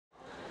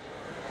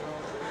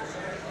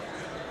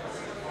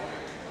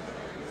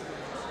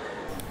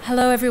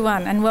Hello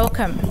everyone and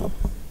welcome.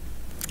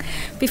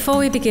 Before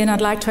we begin,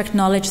 I'd like to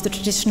acknowledge the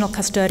traditional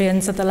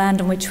custodians of the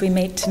land on which we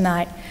meet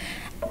tonight,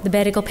 the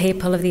Bedigal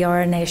people of the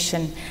Eora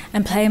Nation,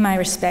 and pay my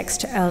respects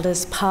to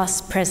elders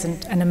past,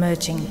 present and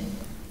emerging.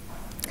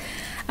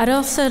 I'd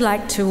also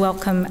like to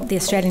welcome the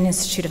Australian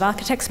Institute of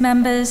Architects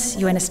members,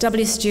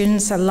 UNSW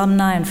students,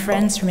 alumni and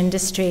friends from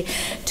industry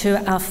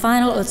to our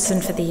final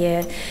UTZON for the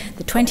year,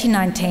 the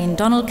 2019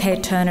 Donald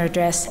K. Turner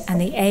Address and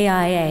the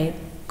AIA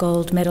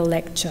Gold Medal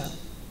Lecture.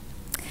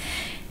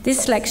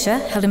 This lecture,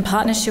 held in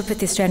partnership with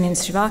the Australian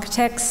Institute of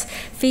Architects,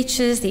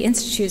 features the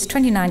Institute's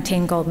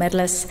 2019 gold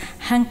medalists,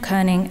 Hank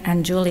Koning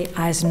and Julie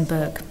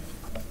Eizenberg.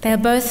 They are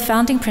both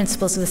founding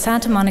principals of the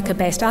Santa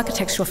Monica-based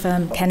architectural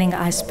firm Koning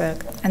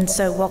Eizenberg, and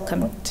so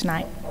welcome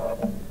tonight.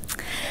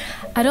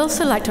 I'd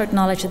also like to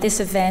acknowledge that this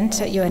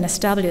event at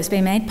UNSW has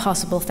been made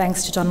possible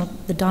thanks to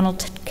the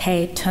Donald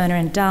K. Turner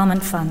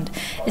Endowment Fund,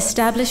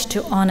 established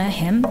to honour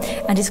him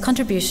and his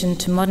contribution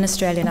to modern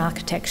Australian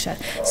architecture.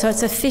 So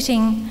it's a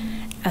fitting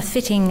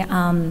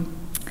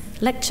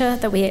lecture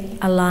that we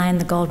align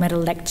the Gold Medal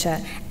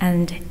Lecture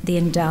and the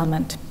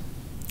endowment.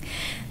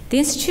 The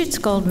Institute's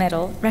Gold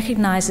Medal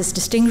recognises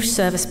distinguished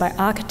service by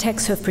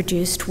architects who have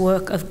produced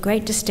work of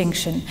great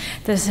distinction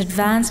that has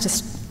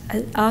advanced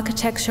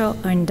architecture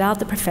or endowed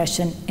the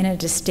profession in a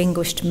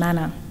distinguished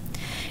manner.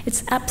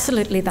 It's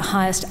absolutely the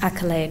highest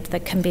accolade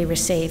that can be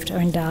received or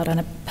endowed on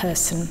a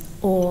person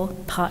or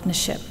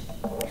partnership.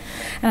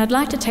 And I'd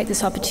like to take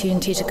this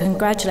opportunity to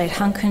congratulate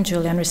Hank and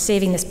Julie on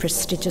receiving this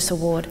prestigious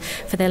award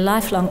for their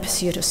lifelong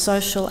pursuit of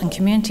social and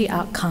community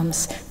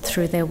outcomes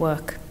through their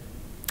work.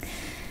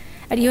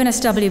 At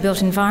UNSW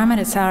Built Environment,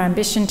 it's our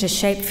ambition to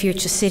shape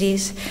future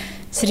cities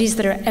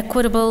that are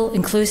equitable,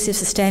 inclusive,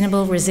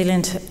 sustainable,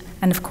 resilient,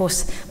 and of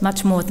course,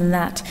 much more than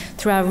that,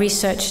 through our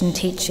research and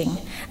teaching.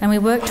 And we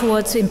work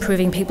towards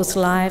improving people's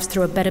lives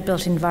through a better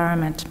built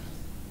environment.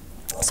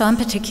 So I'm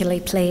particularly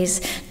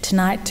pleased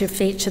tonight to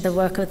feature the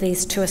work of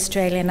these two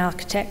Australian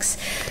architects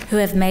who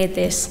have made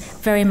this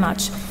very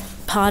much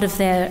part of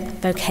their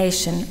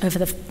vocation over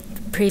the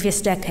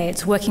previous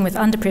decades, working with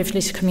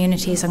underprivileged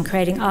communities on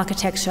creating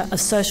architecture of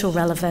social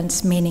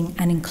relevance, meaning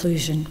and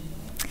inclusion.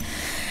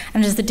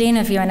 And as the Dean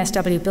of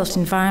UNSW Built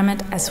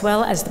Environment, as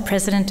well as the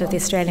President of the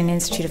Australian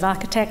Institute of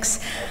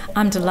Architects,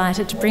 I'm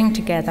delighted to bring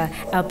together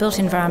our built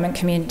environment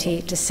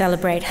community to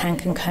celebrate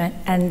Hank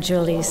and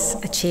Julie's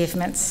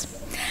achievements,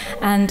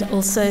 and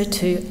also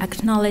to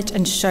acknowledge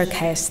and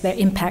showcase their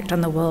impact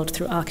on the world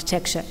through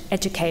architecture,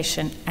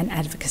 education and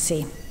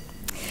advocacy.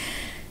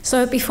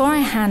 So before I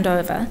hand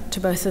over to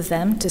both of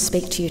them to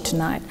speak to you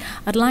tonight,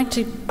 I'd like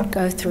to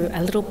go through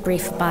a little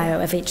brief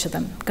bio of each of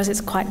them, because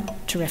it's quite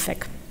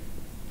terrific.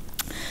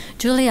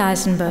 Julie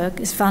Eizenberg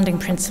is founding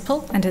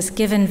principal and has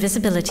given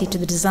visibility to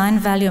the design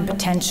value and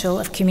potential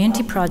of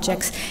community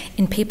projects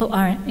in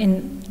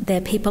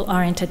their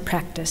people-oriented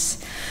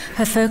practice.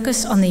 Her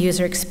focus on the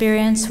user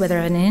experience, whether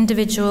of an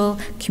individual,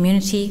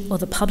 community, or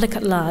the public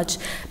at large,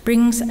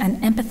 brings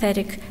an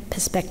empathetic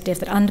perspective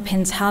that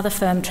underpins how the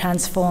firm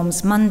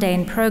transforms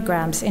mundane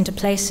programs into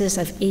places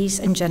of ease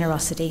and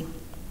generosity.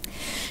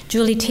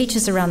 Julie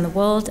teaches around the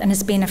world and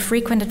has been a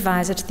frequent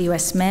advisor to the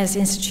US Mayor's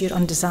Institute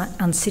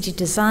on City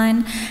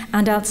Design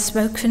and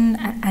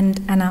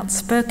an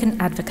outspoken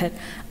advocate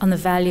on the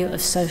value of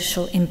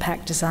social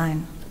impact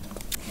design.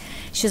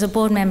 She's a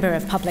board member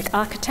of Public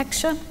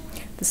Architecture,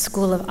 the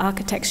School of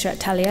Architecture at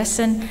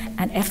Taliesin,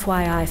 and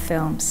FYI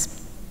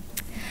Films.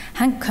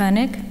 Hank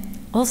Koenig,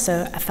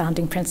 also a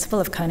founding principal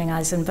of Koning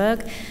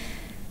Eizenberg,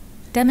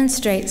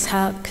 demonstrates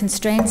how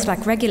constraints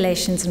like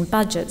regulations and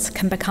budgets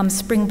can become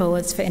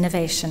springboards for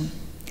innovation.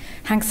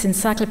 Hank's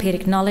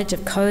encyclopedic knowledge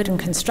of code and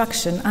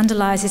construction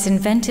underlies his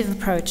inventive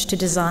approach to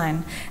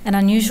design, an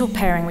unusual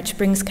pairing which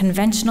brings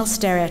conventional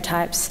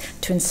stereotypes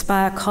to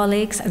inspire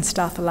colleagues and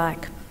staff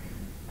alike.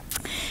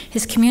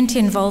 His community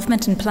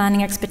involvement and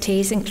planning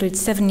expertise includes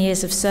 7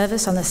 years of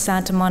service on the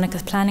Santa Monica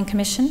Planning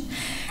Commission,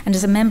 and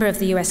as a member of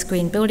the US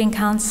Green Building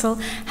Council,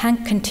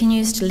 Hank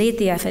continues to lead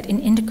the effort in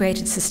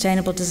integrated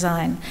sustainable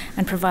design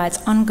and provides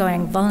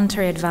ongoing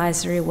voluntary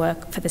advisory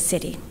work for the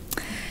city.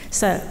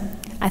 So,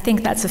 I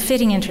think that's a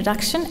fitting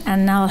introduction,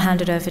 and now I'll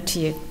hand it over to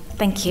you.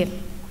 Thank you.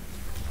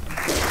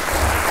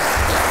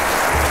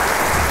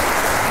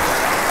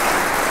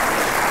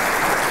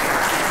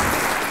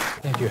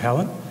 Thank you,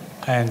 Helen.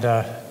 And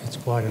it's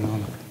quite an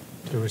honour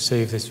to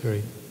receive this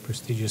very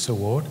prestigious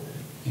award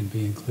and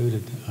be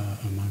included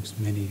amongst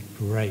many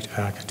great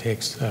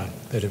architects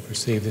that have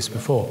received this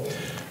before.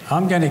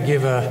 I'm going to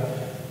give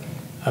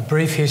a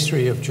brief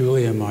history of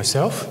Julie and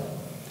myself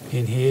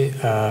in here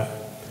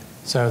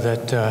so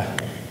that,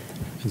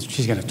 and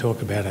she's going to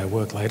talk about our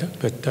work later,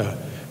 but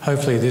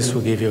hopefully this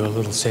will give you a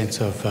little sense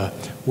of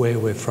where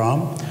we're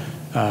from,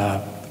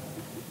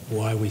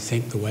 why we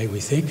think the way we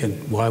think,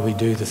 and why we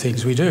do the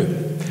things we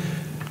do.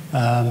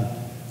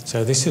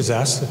 So this is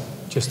us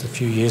just a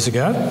few years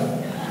ago.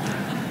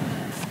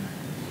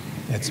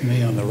 That's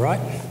me on the right.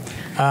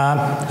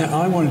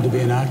 Now, I wanted to be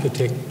an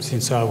architect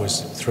since I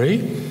was 3.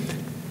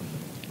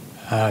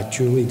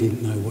 Julie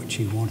didn't know what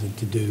she wanted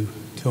to do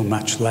till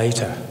much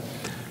later.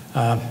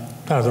 Part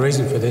of the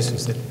reason for this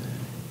is that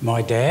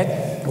my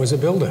dad was a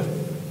builder,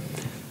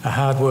 a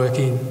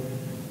hard-working,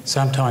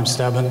 sometimes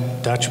stubborn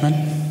Dutchman.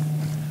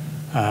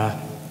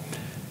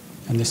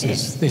 And this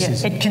is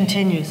it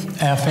continues.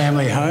 Our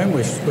family home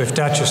with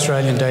Dutch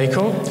Australian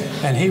decor,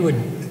 and he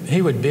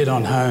would bid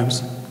on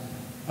homes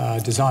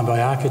designed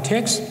by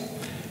architects,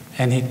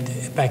 and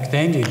back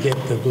then you'd get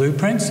the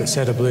blueprints, a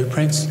set of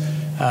blueprints,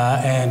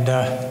 and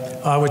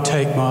I would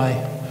take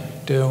my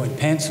Derwent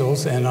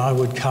pencils and I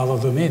would colour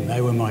them in.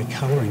 They were my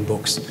colouring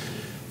books,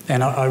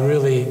 and I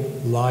really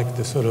liked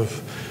the sort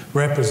of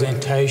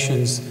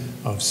representations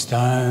of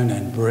stone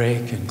and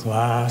brick and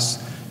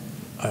glass,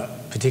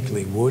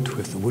 particularly wood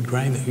with the wood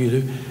grain that you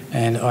do,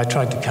 and I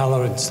tried to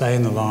colour and stay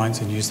in the lines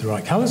and use the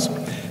right colours,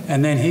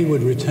 and then he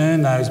would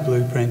return those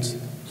blueprints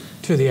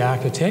to the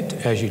architect,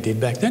 as you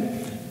did back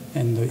then,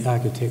 and the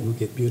architect would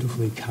get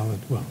beautifully coloured,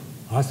 well,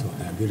 I thought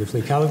they were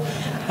beautifully coloured,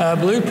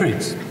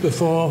 blueprints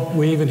before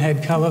we even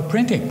had colour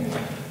printing.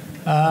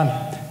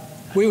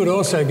 We would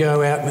also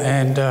go out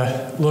and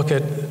look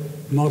at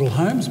model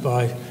homes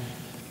by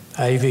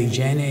A.V.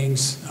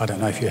 Jennings. I don't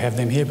know if you have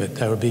them here, but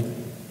they were a big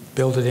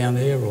builder down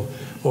there,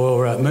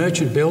 or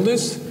Merchant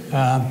Builders,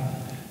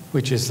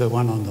 which is the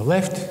one on the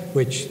left,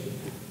 which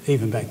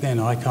even back then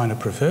I kind of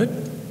preferred.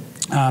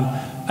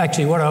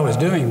 Actually, what I was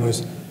doing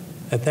was,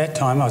 at that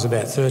time, I was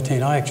about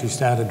 13, I actually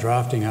started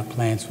drafting up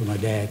plans for my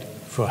dad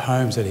for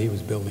homes that he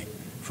was building,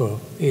 for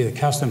either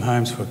custom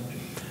homes for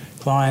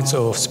clients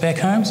or spec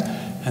homes,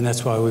 and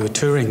that's why we were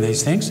touring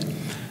these things.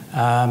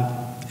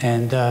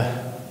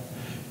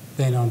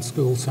 Then on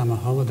school summer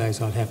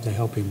holidays, I'd have to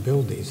help him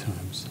build these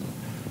homes.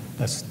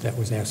 That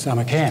was our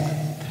summer camp.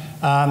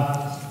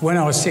 When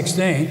I was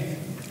 16,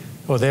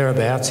 or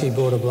thereabouts, he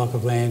bought a block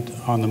of land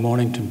on the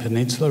Mornington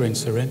Peninsula in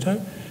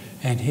Sorrento,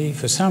 and he,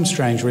 for some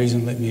strange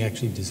reason, let me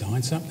actually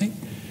design something.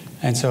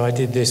 And so I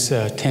did this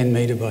 10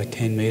 metre by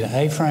 10 metre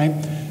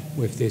A-frame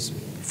with this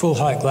full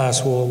height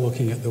glass wall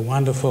looking at the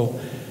wonderful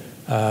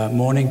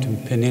Mornington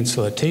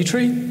Peninsula tea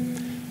tree.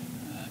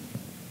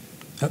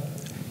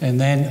 And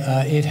then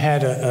it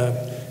had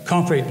a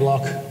concrete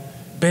block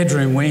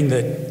bedroom wing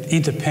that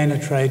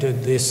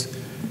interpenetrated this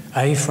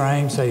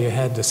A-frame, so you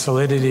had the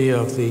solidity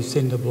of the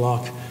cinder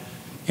block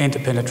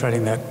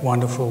interpenetrating that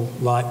wonderful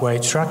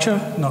lightweight structure.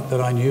 Not that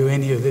I knew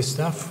any of this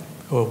stuff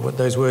or what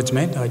those words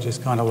meant, I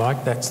just kind of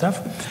liked that stuff.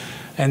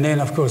 And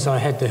then, of course, I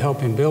had to help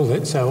him build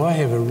it, so I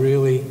have a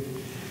really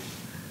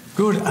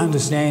good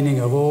understanding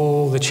of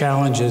all the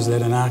challenges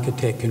that an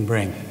architect can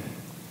bring.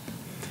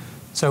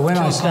 So when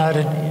I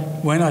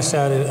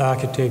started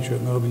architecture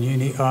at Melbourne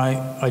Uni,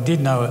 I did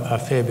know a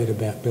fair bit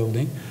about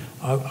building.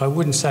 I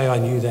wouldn't say I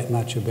knew that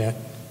much about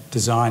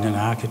design and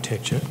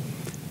architecture.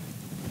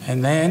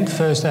 And then,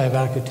 first day of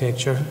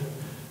architecture,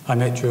 I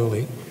met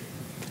Julie,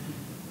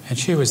 and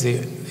she was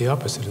the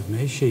opposite of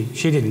me. She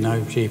didn't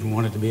know she even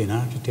wanted to be an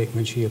architect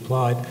when she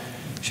applied.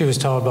 She was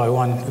told by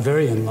one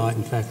very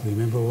enlightened faculty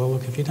member, well,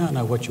 look, if you don't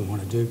know what you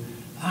want to do,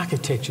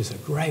 architecture's a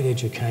great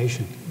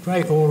education,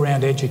 great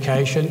all-round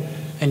education,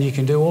 and you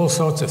can do all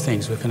sorts of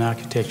things with an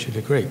architecture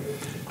degree.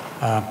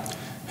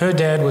 Her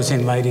dad was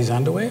in ladies'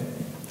 underwear.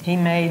 He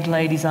made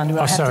ladies'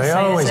 underwear. Oh, sorry,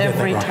 I always get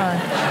every that wrong.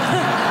 time.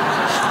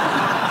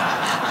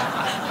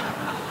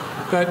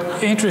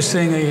 But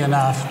interestingly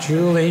enough,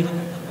 Julie,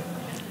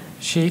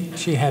 she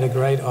had a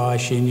great eye.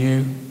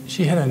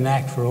 She had a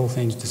knack for all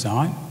things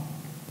design.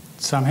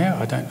 Somehow,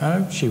 I don't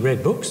know. She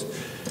read books.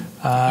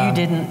 You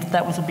didn't.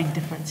 That was a big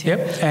difference. Yeah.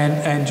 Yep,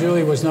 and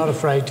Julie was not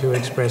afraid to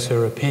express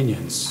her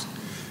opinions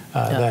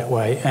that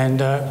way.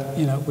 And,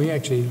 you know, we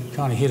actually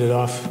kind of hit it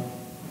off.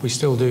 We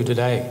still do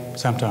today,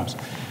 sometimes.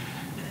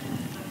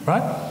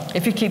 Right?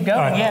 If you keep going,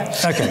 right. Yeah.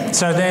 Okay,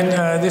 so then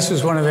this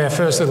was one of our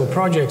first little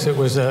projects. It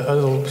was a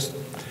little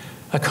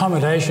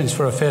accommodations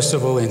for a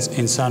festival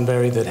in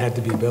Sunbury that had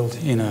to be built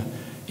in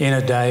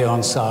a day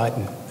on site,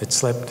 and it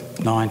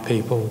slept 9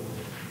 people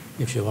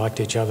if you liked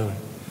each other.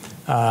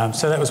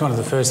 So that was one of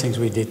the first things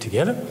we did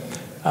together.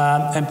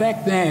 And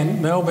back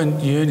then, Melbourne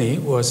Uni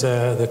was,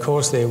 the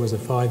course there was a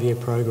 5-year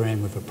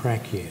program with a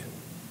prac year.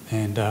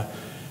 And a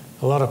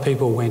lot of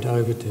people went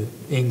over to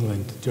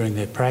England during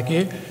their prac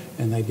year,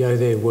 and they'd go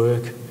there,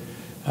 work,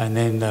 and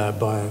then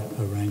buy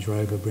a Range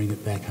Rover, bring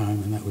it back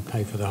home, and that would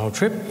pay for the whole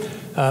trip.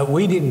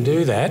 We didn't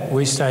do that.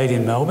 We stayed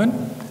in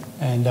Melbourne,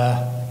 and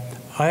I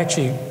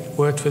actually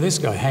worked for this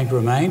guy, Hank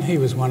Romain. He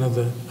was one of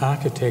the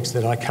architects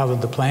that I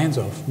coloured the plans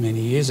of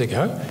many years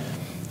ago,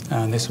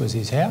 and this was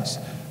his house.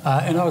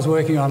 And I was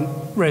working on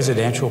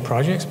residential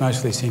projects,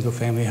 mostly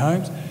single-family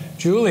homes.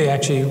 Julie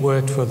actually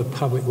worked for the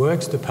Public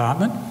Works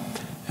Department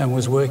and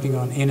was working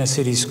on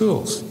inner-city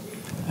schools.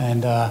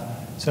 And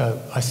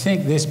so I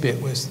think this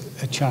bit was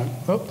a chunk.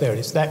 Oh, there it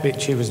is. That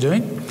bit she was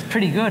doing.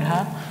 Pretty good,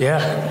 huh?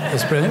 Yeah,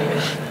 it's brilliant.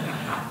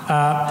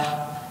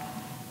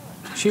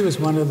 She was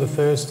one of the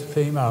first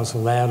females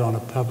allowed on a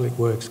public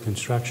works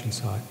construction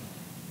site.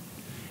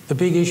 The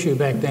big issue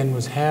back then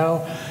was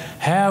how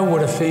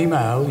would a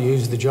female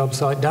use the job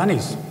site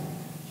dunnies?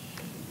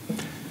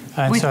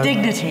 And with so,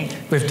 dignity.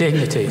 With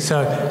dignity.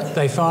 So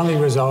they finally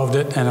resolved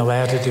it and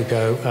allowed her to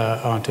go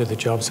onto the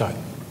job site.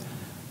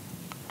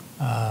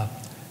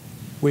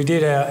 We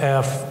did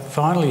our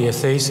final year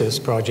thesis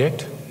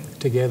project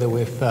together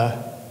with,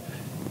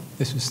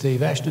 this was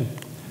Steve Ashton,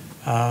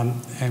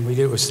 and we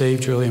did it with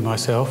Steve, Julie and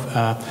myself,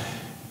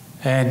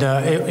 and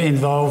it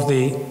involved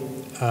the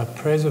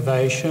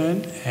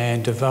preservation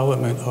and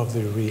development of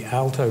the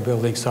Rialto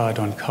building site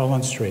on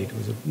Collins Street. It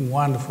was a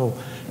wonderful,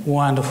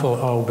 wonderful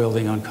old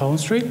building on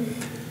Collins Street.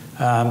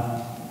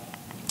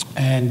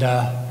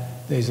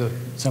 These are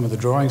some of the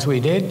drawings we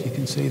did. You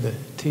can see the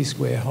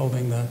T-square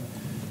holding the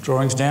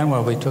drawings down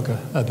while we took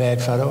a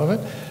bad photo of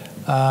it.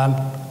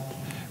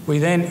 We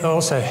then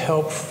also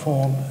helped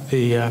form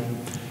the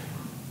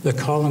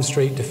Collins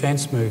Street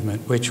Defence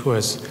Movement, which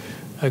was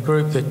a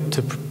group that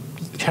to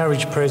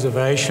encourage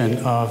preservation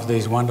of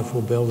these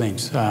wonderful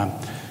buildings.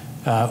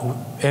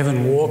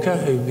 Evan Walker,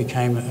 who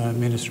became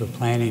Minister of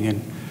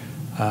Planning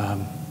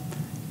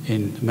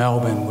in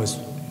Melbourne, was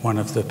one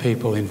of the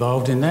people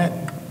involved in that.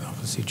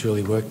 Obviously,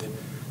 Julie worked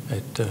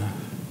at,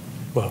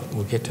 well,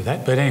 we'll get to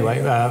that. But anyway,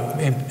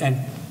 and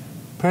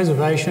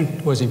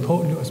preservation was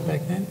important to us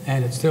back then,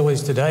 and it still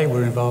is today.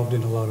 We're involved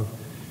in a lot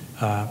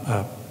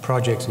of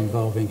projects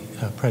involving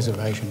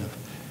preservation of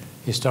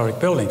historic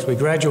buildings. We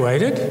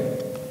graduated,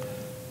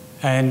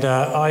 and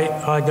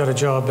I got a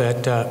job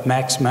at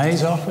Max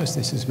May's office.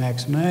 This is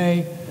Max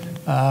May.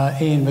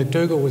 Ian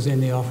McDougall was in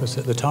the office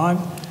at the time.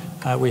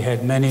 We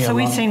had many. So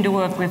we seem to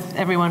work with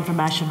everyone from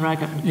Ash and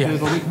Raggett and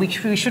Google. Yeah.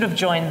 We should have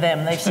joined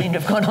them. They seem to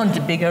have gone on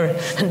to bigger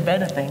and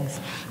better things.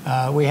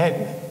 We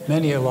had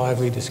many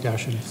lively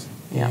discussions,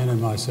 Ian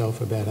and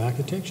myself, about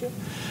architecture.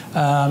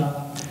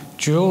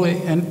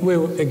 Julie, and we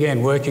were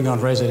again working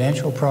on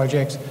residential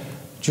projects.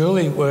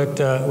 Julie worked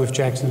with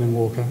Jackson and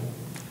Walker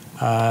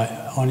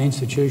on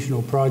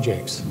institutional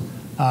projects.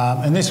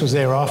 And this was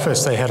their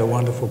office. They had a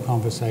wonderful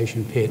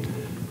conversation pit.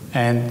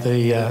 And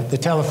the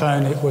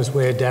telephone, it was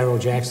where Daryl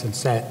Jackson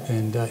sat,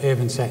 and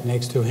Evan sat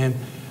next to him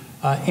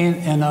in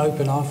an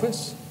open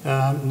office,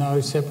 no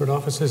separate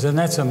offices. And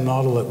that's a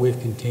model that we've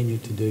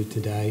continued to do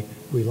today.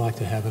 We like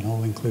to have an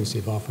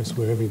all-inclusive office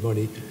where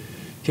everybody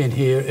can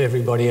hear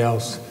everybody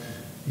else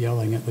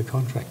yelling at the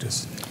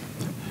contractors.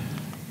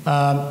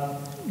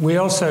 We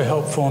also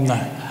helped form the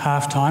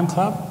Half-Time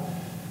Club,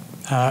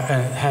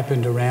 and it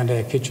happened around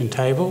our kitchen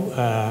table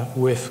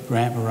with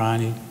Grant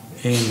Morani.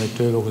 Ian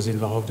McDougall was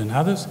involved and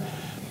others.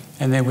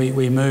 And then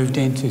we moved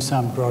into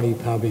some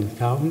grotty pub in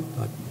Carlton.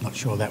 I'm not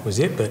sure that was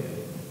it, but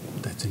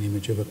that's an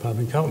image of a pub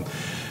in Carlton.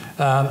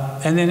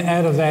 And then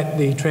out of that,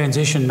 the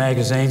Transition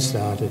magazine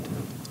started.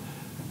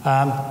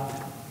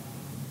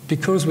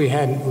 Because we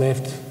hadn't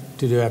left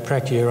to do our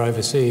prac year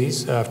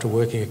overseas, after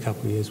working a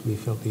couple of years, we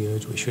felt the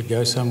urge we should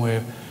go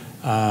somewhere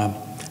and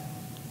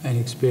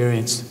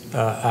experience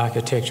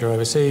architecture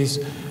overseas.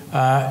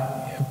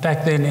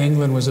 Back then,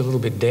 England was a little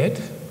bit dead.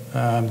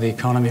 The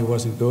economy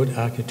wasn't good.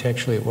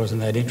 Architecturally, it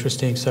wasn't that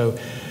interesting. So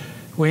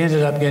we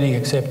ended up getting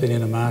accepted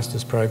in a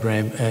master's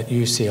program at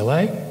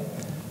UCLA.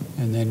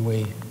 And then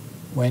we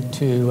went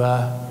to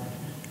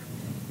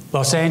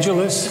Los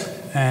Angeles.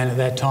 And at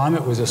that time,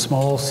 it was a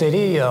small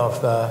city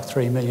of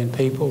 3 million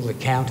people. The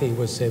county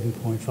was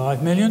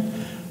 7.5 million.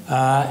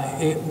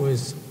 It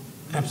was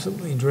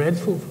absolutely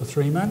dreadful for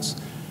 3 months.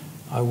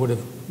 I would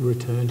have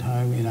returned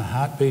home in a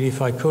heartbeat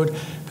if I could.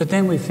 But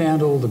then we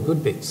found all the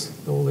good bits,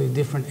 all the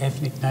different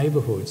ethnic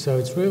neighbourhoods. So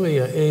it's really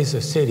is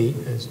a city,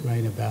 as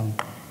Rainer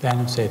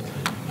Banham said.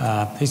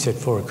 He said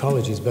 4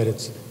 ecologies, but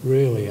it's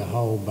really a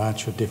whole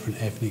bunch of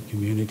different ethnic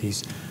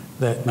communities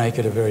that make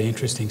it a very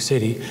interesting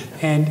city.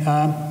 And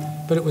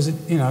but it was,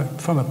 you know,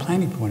 from a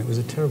planning point, it was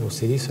a terrible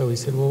city. So we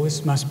said, well,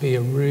 this must be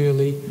a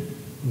really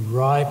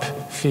ripe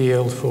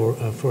field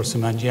for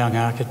some young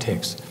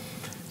architects.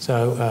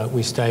 So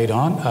we stayed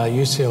on.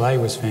 UCLA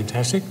was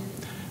fantastic.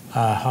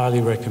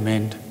 Highly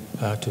recommend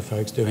to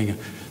folks doing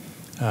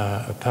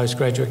a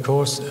postgraduate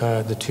course.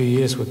 The 2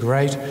 years were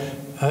great.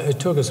 It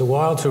took us a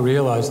while to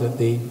realise that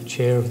the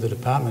chair of the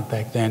department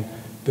back then,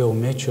 Bill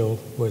Mitchell,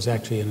 was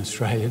actually an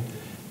Australian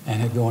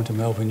and had gone to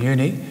Melbourne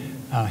Uni.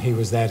 He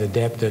was that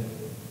adept at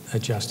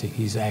adjusting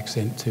his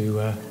accent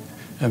to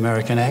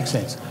American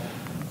accents.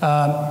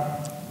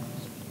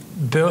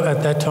 Bill,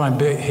 at that time,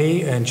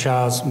 he and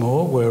Charles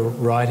Moore were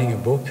writing a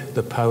book,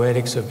 The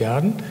Poetics of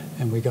Garden,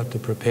 and we got to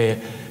prepare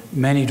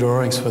many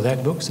drawings for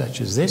that book, such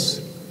as this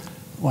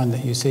one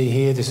that you see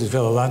here. This is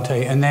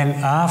Villolante. And then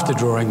after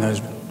drawing those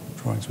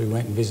drawings, we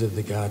went and visited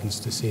the gardens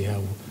to see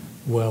how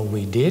well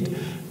we did.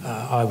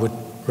 I would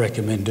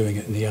recommend doing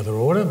it in the other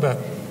order, but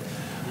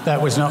that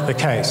was not the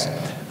case.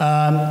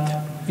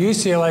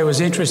 UCLA was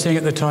interesting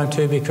at the time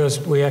too because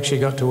we actually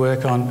got to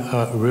work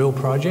on real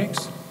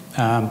projects.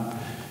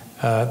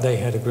 They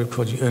had a group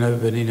called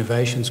Urban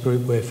Innovations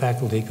Group where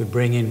faculty could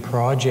bring in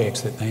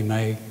projects that they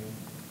may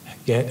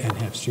get and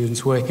have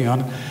students working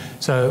on.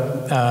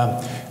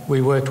 So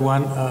we worked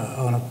on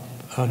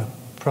a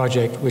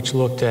project which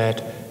looked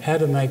at how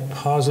to make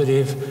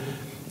positive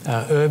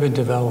urban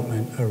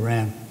development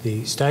around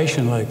the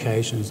station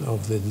locations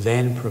of the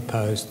then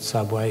proposed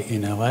subway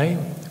in LA.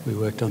 We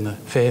worked on the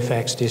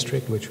Fairfax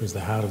district, which was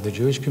the heart of the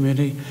Jewish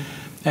community.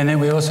 And then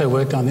we also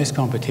worked on this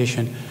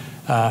competition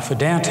for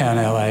downtown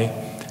LA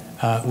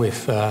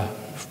with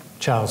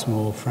Charles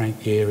Moore,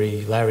 Frank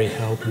Gehry, Larry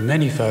Help, and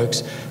many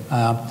folks.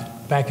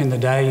 Back in the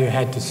day, you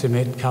had to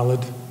submit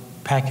coloured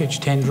package,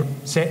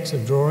 10 sets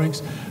of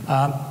drawings.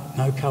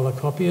 No colour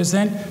copiers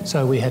then,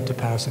 so we had to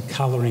pass a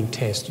colouring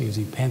test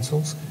using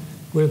pencils.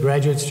 We're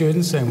graduate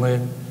students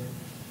and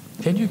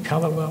can you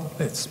colour well?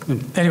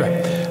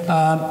 Anyway,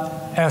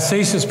 our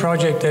thesis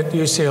project at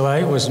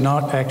UCLA was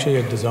not actually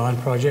a design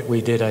project.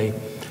 We did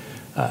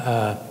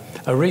a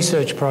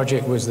research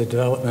project, was the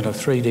development of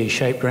 3D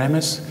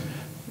shapegrammers,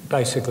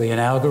 basically an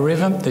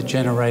algorithm that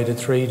generated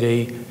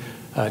 3D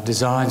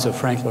designs of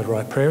Frank Lloyd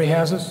Wright prairie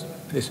houses.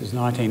 This was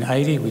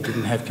 1980. We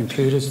didn't have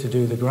computers to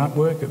do the grunt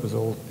work. It was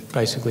all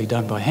basically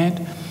done by hand.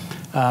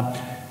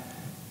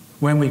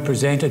 When we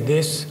presented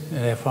this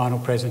at our final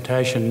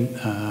presentation,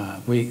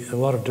 a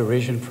lot of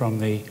derision from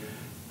the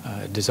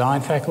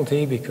design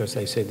faculty, because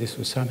they said this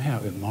was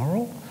somehow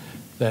immoral,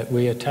 that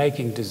we are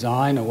taking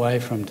design away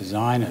from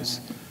designers.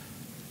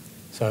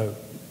 So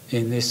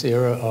in this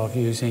era of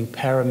using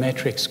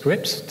parametric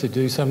scripts to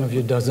do some of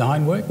your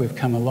design work, we've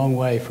come a long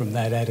way from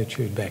that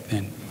attitude back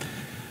then.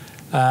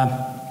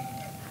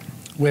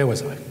 Where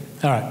was I?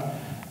 All right.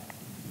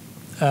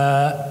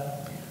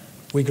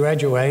 We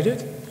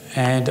graduated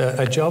and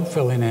a job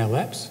fell in our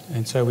laps,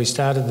 and so we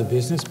started the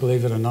business,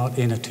 believe it or not,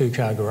 in a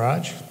two-car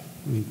garage.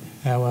 I mean,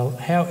 how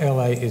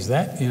LA is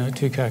that, you know,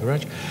 two-car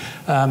garage?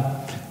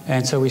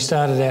 And so we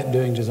started out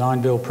doing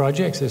design build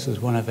projects. This was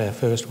one of our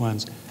first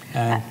ones.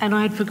 And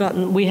I'd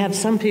forgotten, we have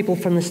some people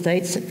from the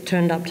States that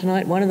turned up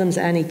tonight. One of them's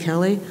Annie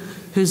Kelly,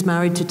 who's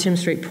married to Tim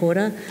Street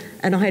Porter,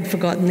 and I had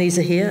forgotten these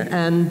are here.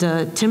 And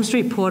Tim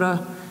Street Porter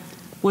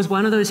was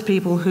one of those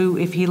people who,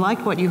 if he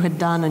liked what you had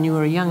done and you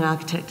were a young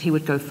architect, he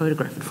would go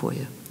photograph it for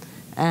you,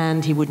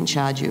 and he wouldn't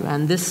charge you.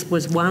 And this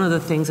was one of the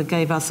things that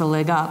gave us a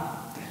leg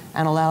up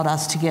and allowed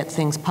us to get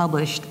things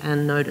published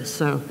and noticed.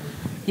 So,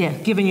 yeah,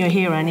 given you're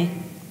here, Annie,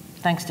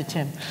 thanks to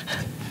Tim.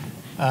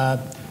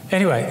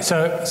 Anyway,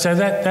 so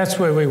that's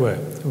where we were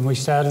when we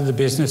started the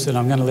business, and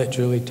I'm going to let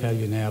Julie tell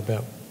you now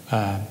about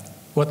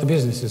what the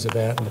business is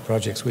about and the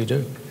projects we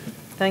do.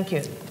 Thank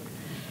you.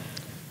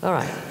 All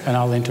right. And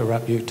I'll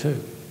interrupt you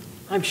too.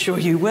 I'm sure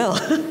you will.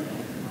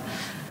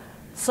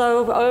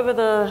 So over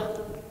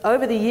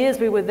the years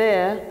we were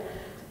there,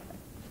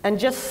 and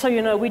just so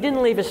you know, we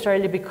didn't leave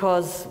Australia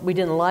because we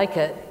didn't like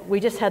it. We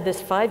just had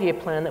this 5-year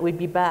plan that we'd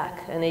be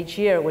back, and each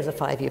year it was a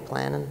 5-year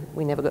plan, and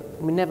we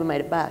never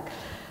made it back.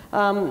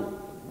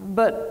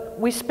 But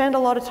we spent a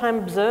lot of time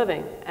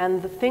observing,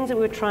 and the things that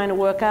we were trying to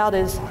work out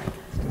is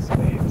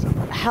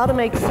how to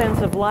make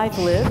sense of life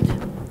lived.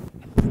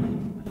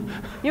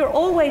 You're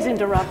always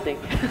interrupting.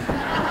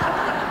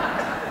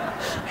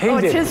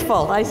 It's his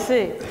fault, I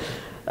see.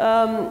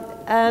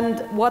 And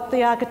what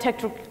the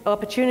architectural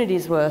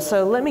opportunities were.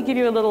 So let me give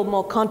you a little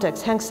more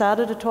context. Hank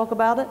started to talk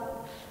about it.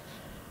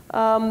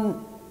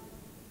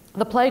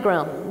 The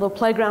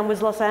playground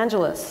was Los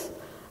Angeles.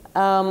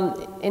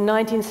 In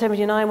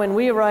 1979, when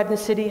we arrived in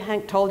the city,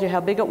 Hank told you how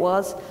big it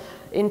was.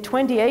 In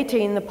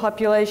 2018, the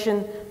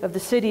population of the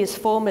city is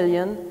 4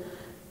 million.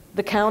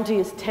 The county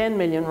is 10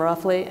 million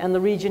roughly, and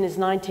the region is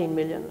 19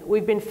 million.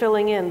 We've been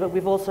filling in, but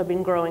we've also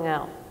been growing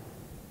out.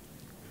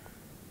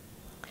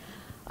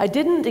 I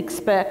didn't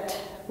expect,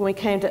 when we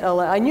came to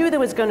LA, I knew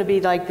there was going to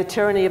be like the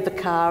tyranny of the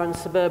car and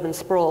suburban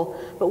sprawl,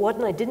 but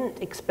what I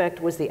didn't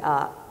expect was the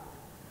art.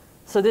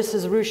 So this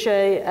is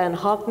Ruchet and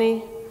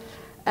Hockney,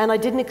 and I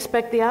didn't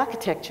expect the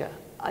architecture.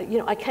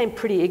 I came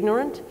pretty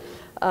ignorant.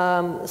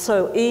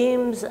 So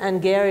Eames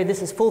and Gehry,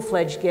 this is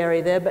full-fledged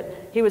Gehry there,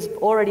 but he was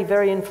already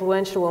very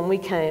influential when we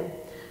came.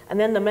 And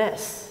then the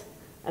mess.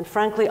 And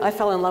frankly, I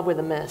fell in love with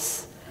the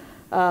mess.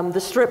 The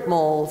strip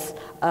malls,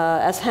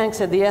 as Hank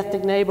said, the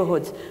ethnic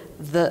neighborhoods,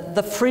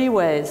 the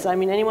freeways. I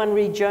mean, anyone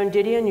read Joan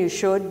Didion? You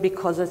should,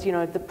 because it's,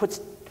 that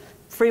puts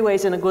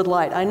freeways in a good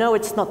light. I know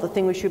it's not the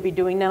thing we should be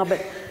doing now,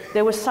 but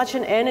there was such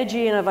an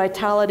energy and a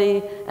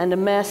vitality and a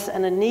mess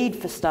and a need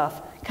for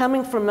stuff.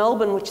 Coming from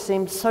Melbourne, which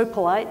seemed so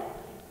polite,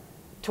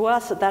 to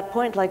us at that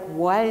point, like,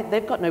 why?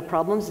 They've got no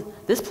problems.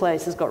 This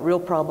place has got real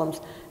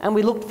problems. And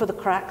we looked for the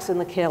cracks in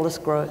the careless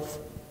growth.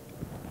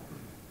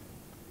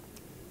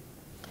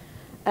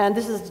 And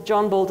this is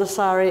John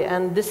Baldessari,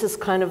 and this is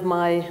kind of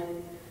my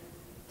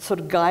sort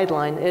of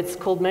guideline. It's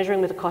called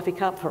Measuring with a Coffee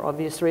Cup for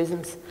obvious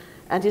reasons.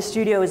 And his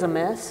studio is a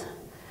mess.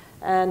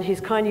 And you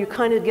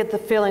kind of get the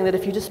feeling that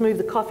if you just move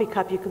the coffee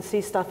cup, you can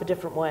see stuff a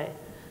different way.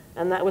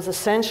 And that was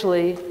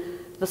essentially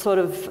the sort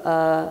of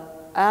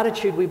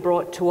attitude we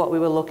brought to what we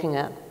were looking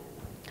at.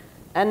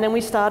 And then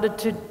we started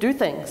to do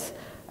things.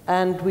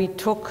 And we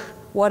took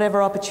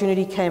whatever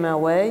opportunity came our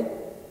way.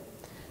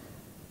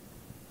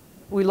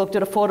 We looked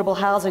at affordable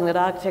housing that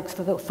architects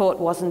thought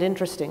wasn't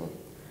interesting.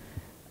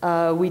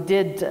 We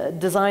did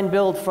design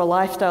build for a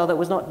lifestyle that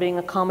was not being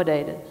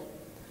accommodated.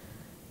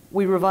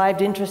 We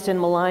revived interest in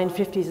malign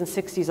 50s and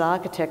 60s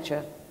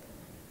architecture.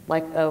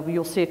 like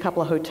you'll see a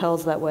couple of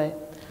hotels that way.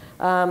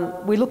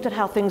 We looked at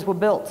how things were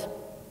built.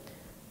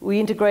 We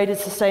integrated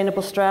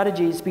sustainable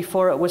strategies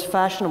before it was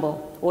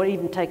fashionable or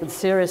even taken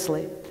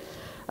seriously.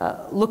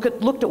 Looked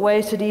at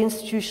ways to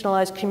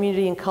deinstitutionalize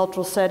community and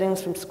cultural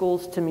settings from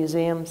schools to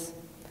museums.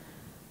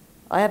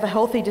 I have a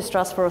healthy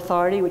distrust for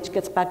authority, which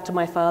gets back to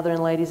my father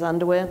in ladies'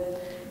 underwear.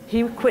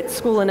 He quit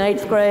school in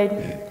 8th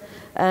grade,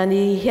 and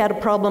he had a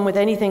problem with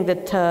anything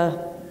that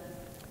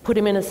put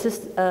him in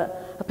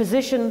a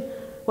position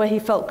where he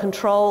felt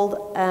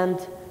controlled and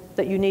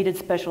that you needed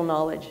special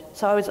knowledge.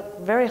 So I was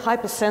very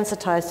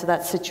hypersensitized to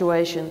that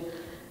situation.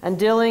 And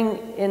dealing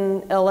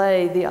in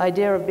LA, the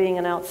idea of being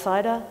an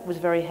outsider was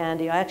very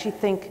handy. I actually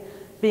think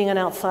being an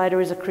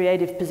outsider is a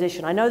creative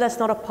position. I know that's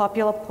not a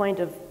popular point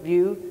of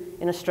view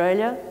in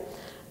Australia,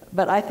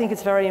 but I think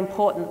it's very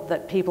important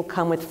that people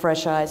come with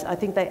fresh eyes. I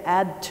think they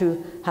add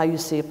to how you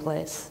see a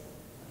place.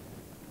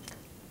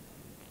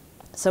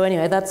 So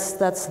anyway, that's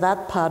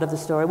that part of the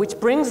story, which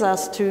brings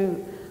us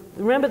to,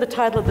 remember the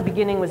title at the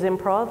beginning was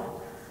improv?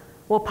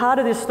 Well, part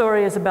of this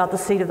story is about the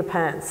seat of the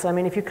pants. I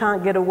mean, if you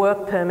can't get a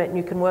work permit and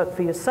you can work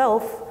for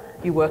yourself,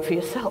 you work for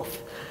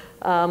yourself.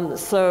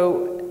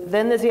 So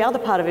then there's the other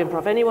part of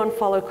improv. Anyone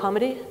follow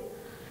comedy?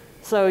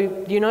 So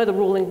you know the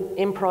rule in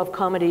improv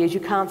comedy is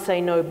you can't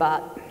say no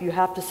but. You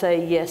have to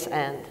say yes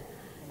and.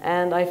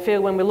 And I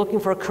feel when we're looking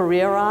for a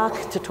career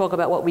arc to talk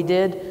about what we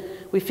did,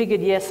 we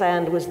figured yes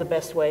and was the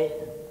best way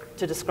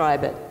to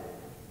describe it.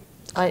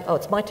 Oh,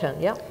 it's my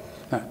turn, yeah?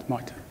 No, it's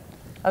my turn.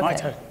 Okay. My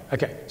turn.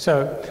 Okay,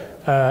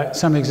 so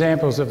some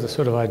examples of the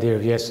sort of idea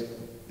of yes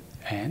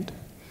and.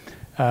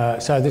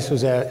 So this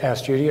was our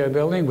studio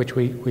building, which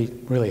we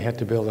really had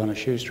to build on a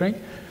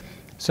shoestring.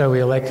 So we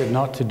elected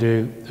not to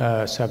do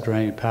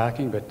subterranean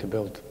parking, but to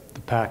build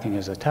the parking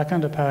as a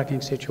tuck-under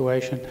parking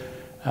situation.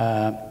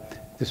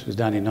 This was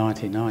done in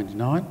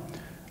 1999.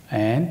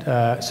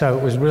 And so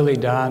it was really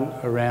done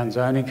around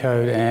zoning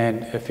code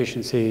and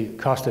efficiency,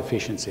 cost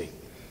efficiency.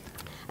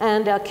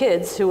 And our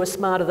kids, who were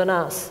smarter than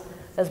us,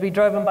 as we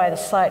drove them by the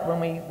site when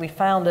we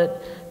found it,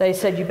 they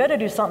said, you better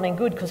do something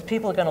good because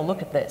people are going to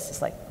look at this.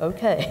 It's like,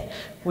 okay,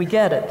 we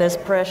get it, there's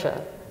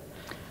pressure.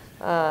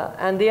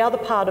 And the other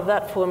part of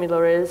that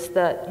formula is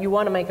that you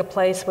want to make a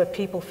place where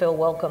people feel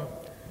welcome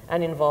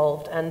and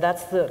involved. And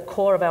that's the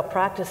core of our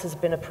practice, has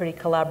been a pretty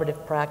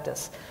collaborative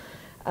practice.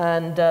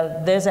 And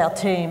there's our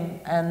team,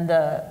 and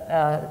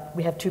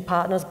we have two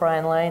partners,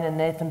 Brian Lane and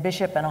Nathan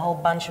Bishop, and a whole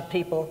bunch of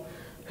people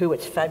who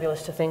it's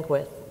fabulous to think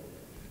with.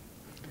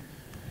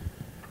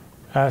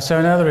 So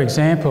another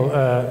example,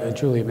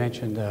 Julie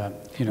mentioned,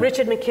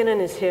 Richard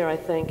McKinnon is here, I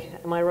think.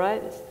 Am I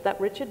right? Is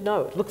that Richard?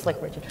 No, it looks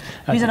like Richard.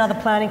 He's another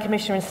planning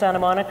commissioner in Santa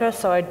Monica,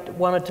 so I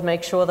wanted to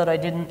make sure that I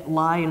didn't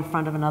lie in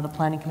front of another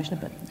planning commissioner,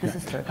 but this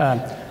is true.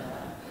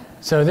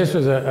 So this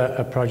was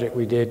a project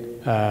we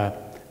did,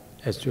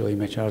 as Julie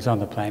mentioned, I was on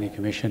the planning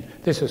commission.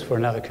 This was for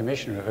another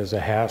commissioner, it was a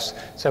house.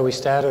 So we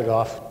started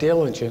off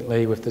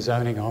diligently with the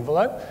zoning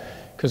envelope,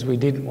 because we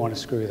didn't want to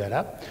screw that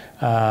up.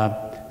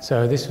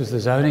 So this was the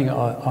zoning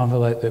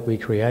envelope that we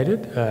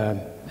created,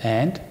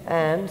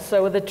 And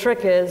so the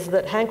trick is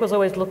that Hank was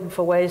always looking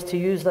for ways to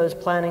use those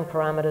planning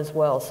parameters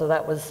well, so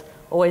that was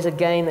always a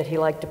game that he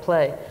liked to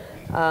play.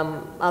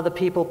 Other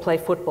people play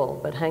football,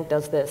 but Hank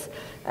does this.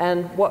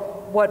 And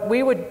what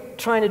we were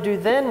trying to do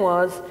then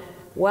was,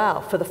 wow,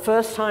 for the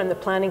first time the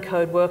planning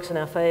code works in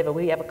our favor.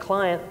 We have a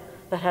client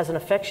that has an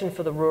affection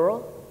for the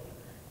rural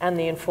and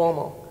the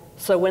informal.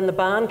 So when the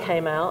barn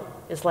came out,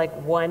 it's like,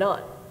 why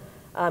not?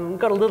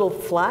 Got a little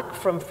flack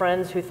from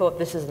friends who thought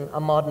this isn't a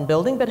modern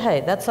building, but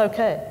hey, that's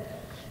okay.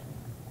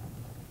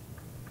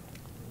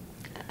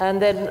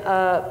 And then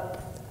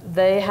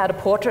they had a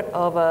portrait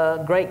of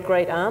a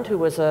great-great-aunt who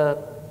was a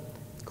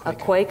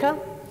Quaker,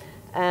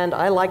 and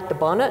I liked the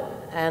bonnet,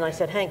 and I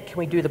said, Hank, can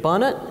we do the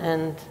bonnet?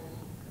 And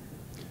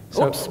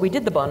oops, we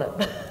did the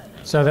bonnet.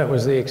 So that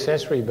was the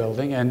accessory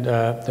building and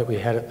that we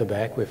had at the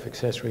back with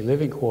accessory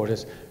living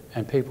quarters,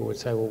 and people would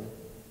say, well,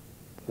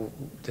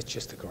 that's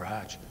just a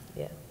garage.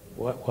 Yeah.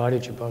 Why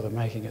did you bother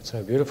making it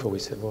so beautiful? We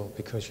said, well,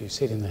 because you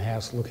sit in the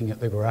house looking at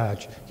the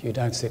garage. You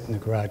don't sit in the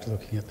garage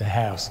looking at the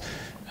house.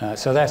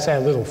 So that's our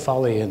little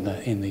folly in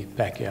the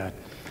backyard.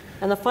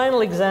 And the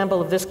final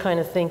example of this kind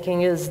of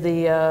thinking is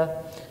the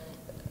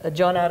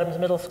John Adams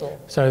Middle School.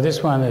 So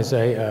this one is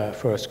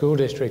for a school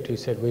district who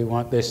said we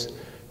want this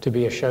to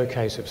be a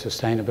showcase of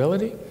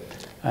sustainability.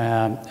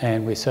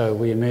 So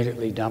we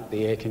immediately dumped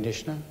the air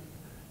conditioner.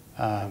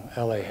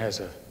 LA has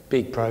a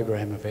big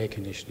program of air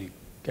conditioning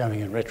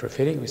going and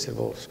retrofitting. We said,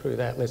 well, screw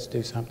that, let's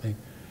do something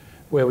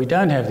where we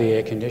don't have the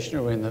air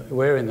conditioner.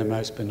 We're in the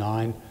most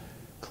benign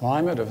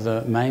climate of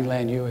the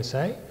mainland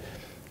USA.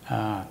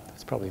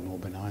 It's probably more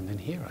benign than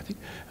here, I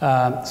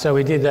think. So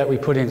we did that. We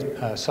put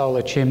in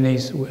solar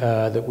chimneys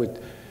that would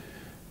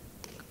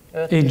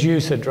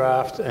induce a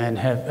draft and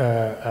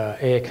have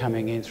air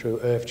coming in through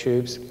earth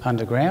tubes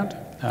underground.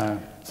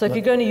 So if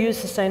you're going to use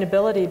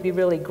sustainability, it'd be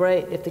really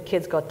great if the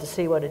kids got to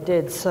see what it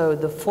did. So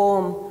the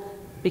form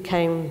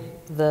became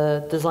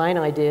the design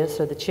idea,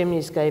 so the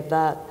chimneys gave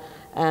that.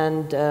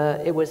 And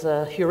it was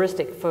a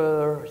heuristic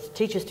for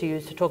teachers to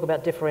use to talk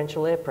about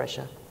differential air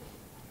pressure.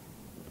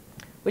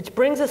 Which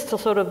brings us to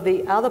sort of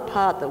the other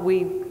part that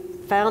we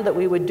found that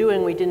we were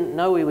doing, we didn't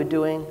know we were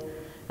doing,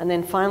 and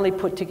then finally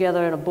put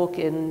together in a book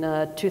in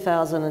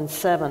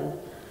 2007.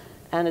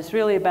 And it's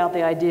really about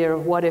the idea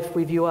of what if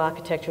we view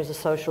architecture as a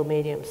social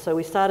medium. So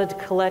we started to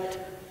collect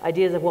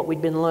ideas of what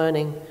we'd been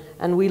learning,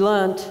 and we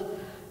learned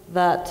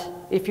that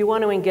if you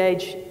want to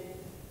engage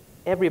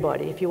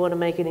everybody, if you want to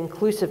make an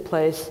inclusive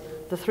place,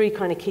 the three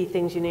kind of key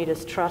things you need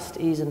is trust,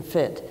 ease, and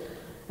fit.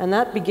 And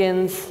that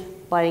begins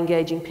by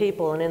engaging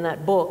people. And in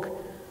that book,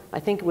 I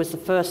think it was the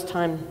first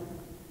time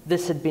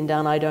this had been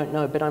done, I don't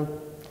know, but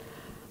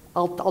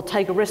I'll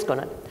take a risk on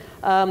it.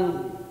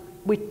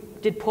 We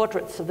did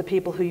portraits of the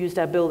people who used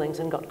our buildings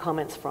and got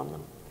comments from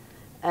them.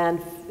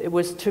 And it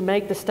was to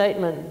make the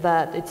statement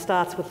that it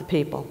starts with the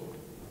people.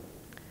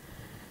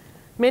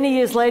 Many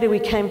years later, we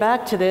came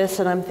back to this,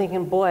 and I'm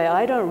thinking, boy,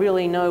 I don't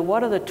really know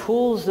what are the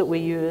tools that we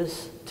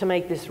use to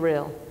make this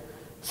real.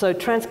 So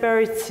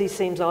transparency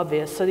seems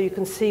obvious, so that you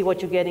can see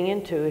what you're getting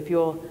into. If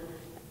you're,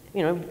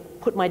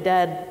 put my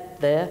dad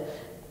there,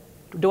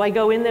 do I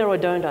go in there or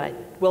don't I?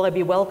 Will I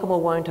be welcome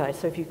or won't I?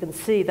 So if you can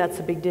see, that's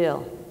a big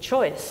deal.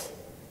 Choice.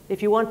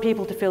 If you want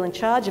people to feel in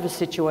charge of a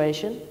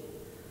situation,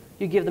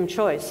 you give them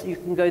choice. You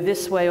can go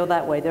this way or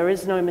that way. There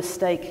is no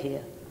mistake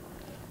here.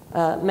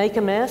 Make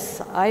a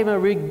mess. I'm a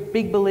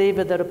big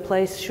believer that a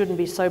place shouldn't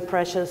be so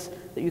precious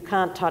that you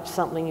can't touch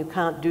something, you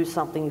can't do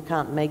something, you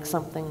can't make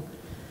something.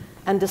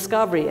 And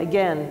discovery,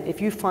 again, if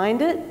you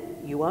find it,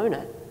 you own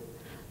it.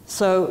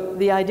 So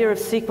the idea of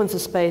sequence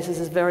of spaces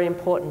is very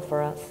important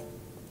for us.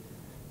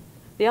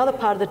 The other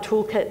part of the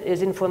toolkit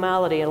is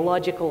informality, a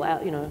logical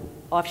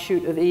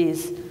offshoot of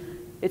ease.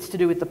 It's to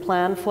do with the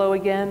plan flow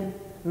again.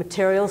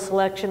 Material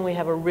selection, we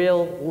have a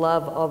real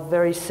love of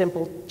very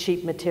simple,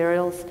 cheap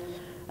materials.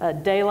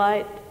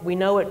 Daylight, we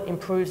know it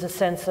improves a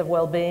sense of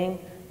well-being.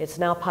 It's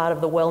now part of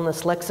the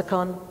wellness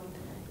lexicon.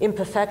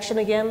 Imperfection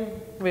again,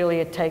 really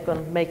a take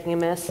on making a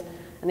mess.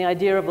 And the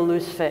idea of a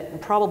loose fit.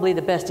 And probably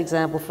the best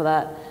example for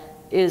that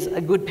is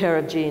a good pair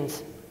of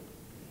jeans.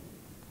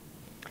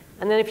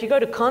 And then if you go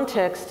to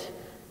context,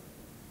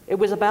 it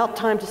was about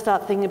time to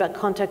start thinking about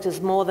context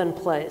as more than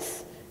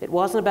place. It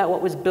wasn't about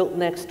what was built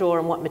next door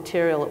and what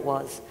material it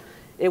was.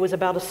 It was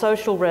about a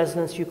social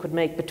resonance you could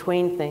make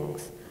between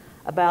things,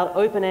 about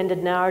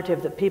open-ended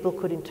narrative that people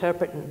could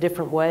interpret in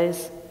different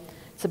ways.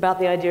 It's about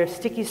the idea of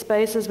sticky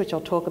spaces, which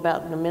I'll talk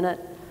about in a minute,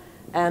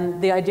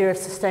 and the idea of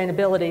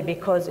sustainability,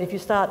 because if you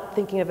start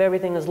thinking of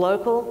everything as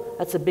local,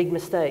 that's a big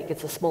mistake.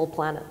 It's a small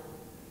planet.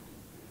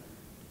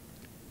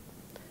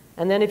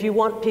 And then if you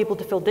want people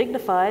to feel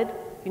dignified,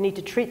 you need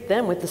to treat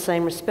them with the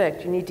same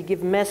respect. You need to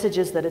give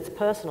messages that it's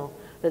personal,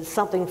 that it's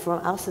something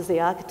from us as the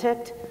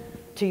architect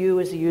to you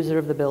as the user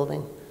of the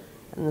building.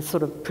 And it's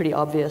sort of pretty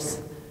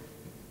obvious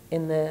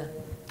in there.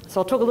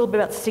 So I'll talk a little bit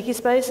about sticky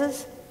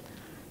spaces.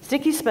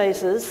 Sticky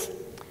spaces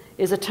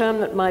is a term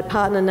that my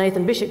partner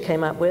Nathan Bishop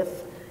came up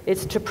with.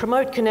 It's to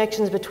promote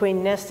connections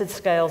between nested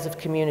scales of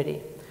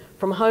community,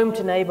 from home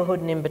to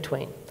neighborhood and in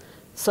between.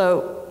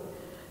 So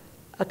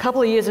a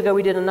couple of years ago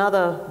we did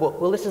another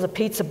book. Well, this is a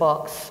pizza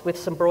box with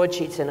some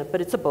broadsheets in it,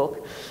 but it's a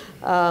book.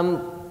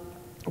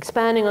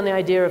 Expanding on the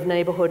idea of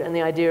neighborhood and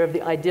the idea of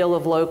the ideal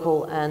of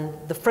local and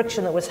the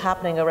friction that was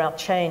happening around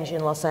change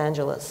in Los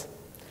Angeles.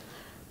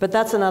 But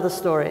that's another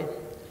story.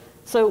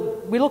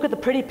 So we look at the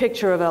pretty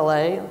picture of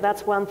LA,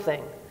 that's one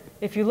thing.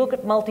 If you look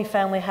at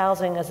multifamily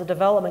housing as a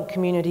development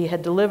community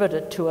had delivered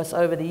it to us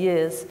over the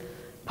years,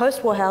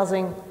 post-war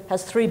housing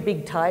has three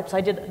big types.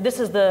 This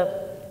is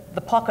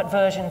the pocket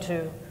version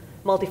to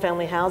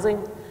multifamily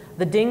housing,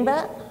 the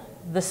dingbat,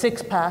 the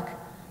six-pack,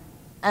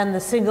 and the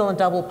single and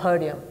double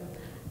podium.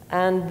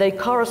 And they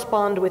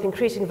correspond with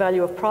increasing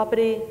value of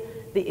property,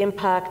 the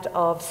impact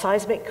of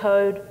seismic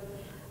code,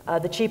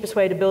 the cheapest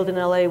way to build in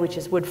LA, which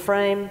is wood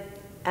frame,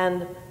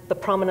 and the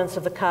prominence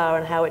of the car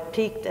and how it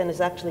peaked and is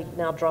actually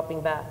now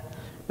dropping back.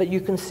 But you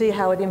can see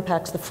how it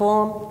impacts the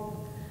form.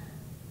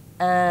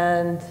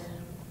 And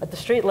at the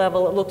street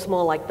level, it looks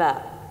more like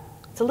that.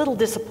 It's a little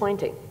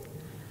disappointing.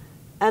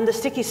 And the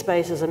sticky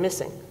spaces are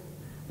missing.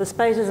 The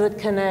spaces that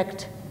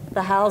connect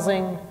the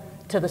housing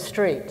to the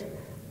street,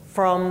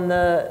 from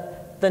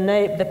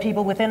the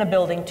people within a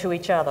building to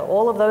each other.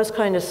 All of those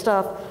kind of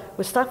stuff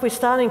we're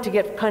starting to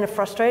get kind of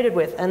frustrated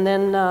with. And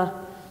then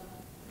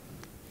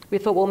we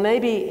thought, well,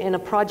 maybe in a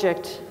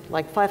project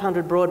like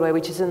 500 Broadway,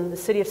 which is in the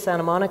city of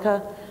Santa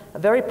Monica, a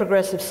very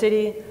progressive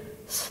city,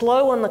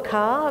 slow on the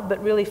car,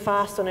 but really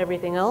fast on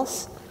everything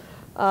else.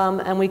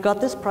 And we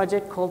got this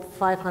project called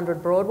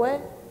 500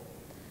 Broadway,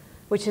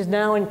 which is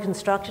now in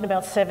construction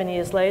about 7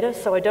 years later.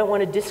 So I don't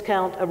want to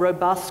discount a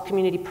robust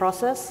community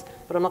process,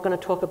 but I'm not going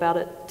to talk about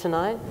it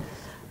tonight.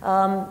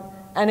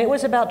 And it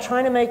was about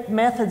trying to make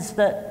methods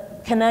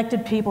that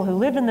connected people who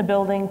lived in the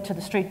building to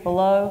the street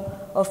below,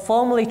 or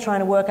formally trying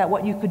to work out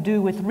what you could do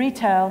with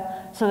retail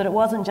so that it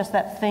wasn't just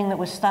that thing that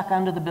was stuck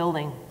under the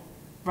building,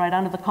 right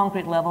under the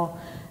concrete level,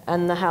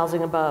 and the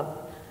housing above.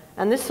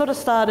 And this sort of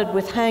started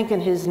with Hank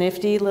and his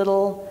nifty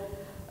little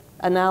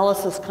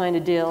analysis kind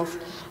of deals.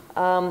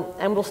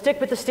 And we'll stick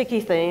with the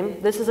sticky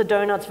theme. This is a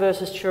donuts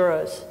versus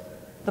churros.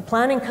 The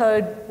planning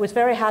code was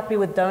very happy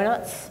with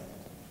donuts,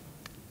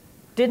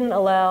 didn't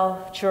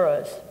allow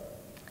churros.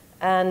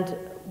 And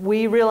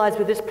we realized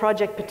with this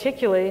project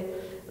particularly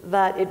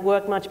that it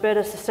worked much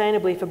better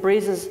sustainably for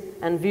breezes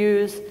and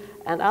views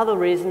and other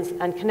reasons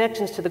and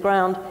connections to the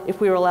ground if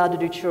we were allowed to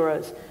do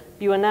churros.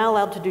 You are now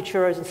allowed to do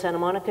churros in Santa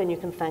Monica, and you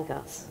can thank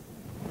us.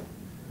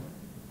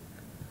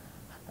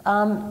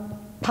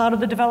 Part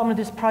of the development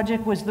of this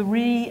project was the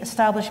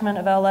re-establishment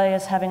of LA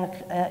as having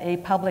a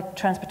public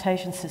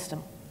transportation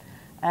system.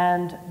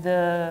 And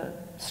the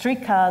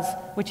streetcars,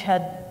 which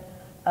had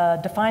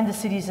defined the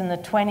cities in the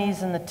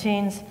 20s and the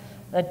teens,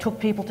 that took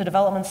people to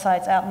development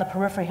sites out in the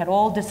periphery, had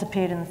all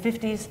disappeared in the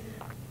 50s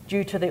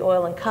due to the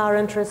oil and car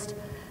interest.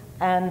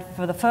 And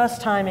for the first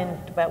time in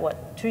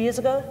about, 2 years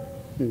ago,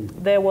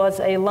 there was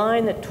a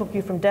line that took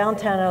you from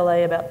downtown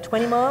LA about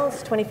 20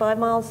 miles, 25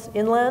 miles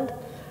inland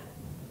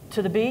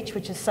to the beach,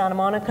 which is Santa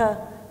Monica.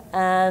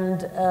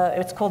 And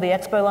it's called the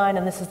Expo Line,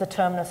 and this is the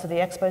terminus of the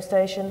Expo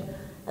Station.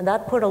 And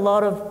that put a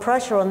lot of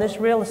pressure on this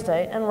real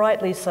estate, and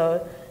rightly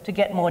so, to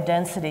get more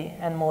density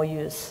and more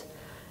use.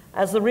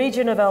 As the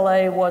region of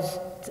LA was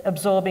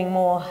absorbing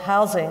more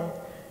housing,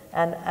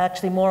 and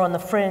actually more on the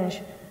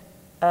fringe,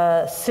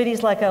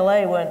 cities like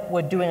LA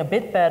were doing a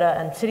bit better,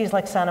 and cities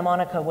like Santa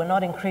Monica were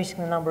not increasing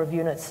the number of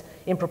units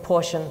in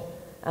proportion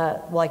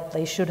like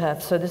they should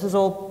have. So this is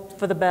all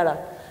for the better.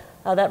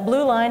 That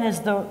blue line is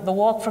the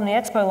walk from the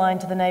Expo Line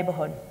to the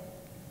neighborhood.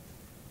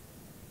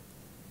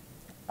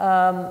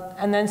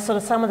 And then sort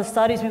of some of the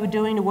studies we were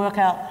doing to work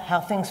out how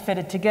things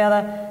fitted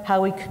together,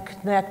 how we could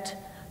connect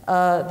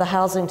the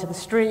housing to the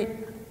street.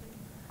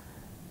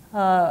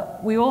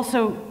 We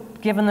also,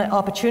 given the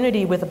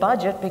opportunity with the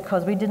budget,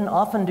 because we didn't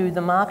often do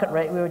the market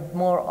rate, we were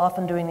more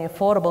often doing the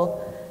affordable,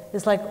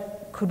 is like,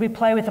 could we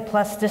play with the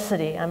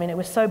plasticity? I mean, it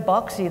was so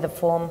boxy, the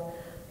form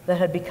that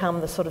had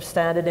become the sort of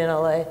standard in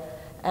LA.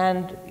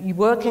 And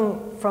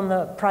working from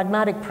the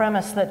pragmatic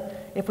premise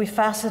that if we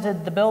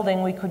faceted the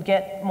building, we could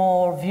get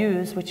more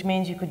views, which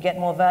means you could get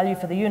more value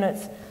for the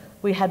units.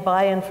 We had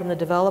buy-in from the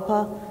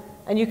developer.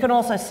 And you can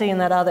also see in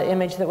that other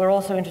image that we're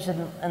also interested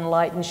in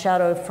light and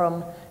shadow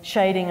from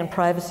shading and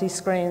privacy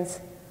screens,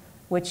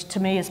 which to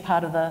me is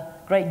part of the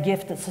great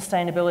gift that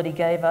sustainability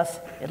gave us.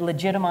 It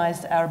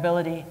legitimized our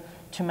ability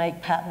to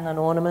make pattern and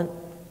ornament.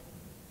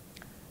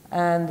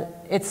 And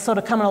it's sort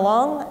of coming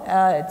along.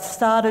 It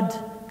started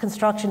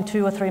construction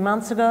 2 or 3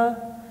 months ago.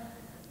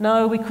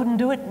 No, we couldn't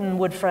do it in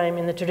wood frame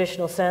in the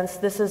traditional sense.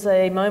 This is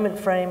a moment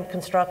frame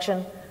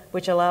construction,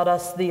 which allowed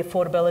us the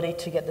affordability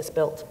to get this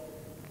built.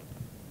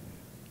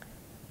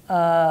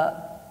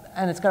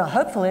 And it's going to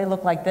hopefully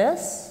look like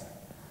this.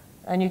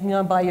 And you can go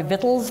and buy your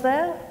victuals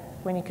there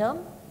when you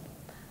come.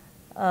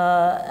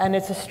 And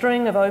it's a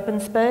string of open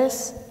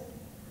space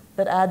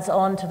that adds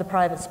on to the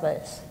private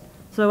space.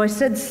 So I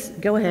said,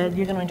 go ahead,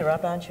 you're going to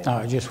interrupt, aren't you? No,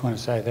 I just want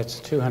to say that's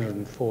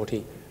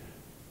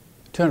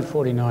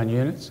 249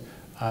 units.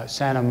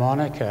 Santa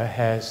Monica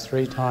has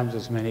 3 times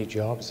as many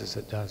jobs as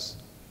it does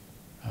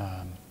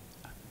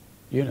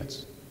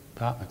units,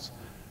 apartments,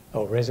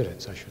 or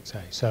residents, I should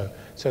say. So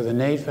the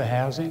need for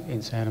housing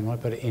in Santa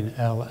Monica, but in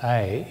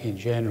LA in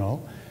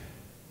general,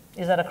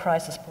 is that a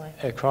crisis point?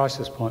 At a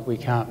crisis point, we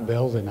can't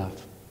build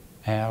enough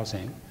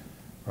housing,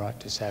 right,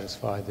 to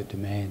satisfy the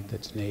demand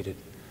that's needed.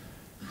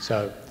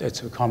 So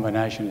it's a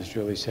combination, as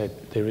Julie said.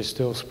 There is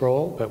still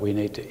sprawl, but we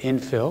need to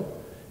infill,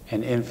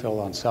 and infill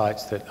on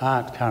sites that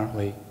aren't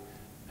currently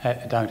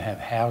don't have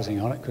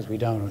housing on it, because we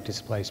don't want to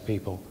displace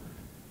people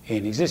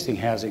in existing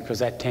housing, because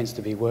that tends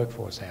to be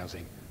workforce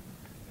housing.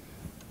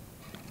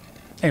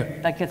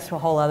 Anyway. That gets to a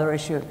whole other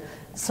issue.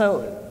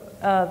 So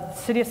the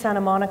City of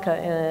Santa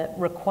Monica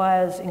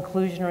requires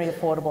inclusionary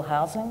affordable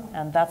housing,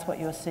 and that's what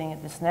you're seeing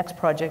at this next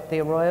project, the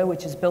Arroyo,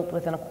 which is built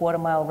within a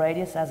quarter-mile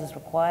radius as is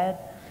required.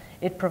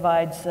 It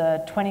provides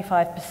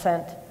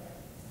 25%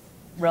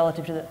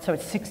 relative to so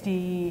it's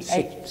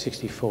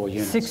 64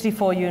 units.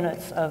 64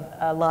 units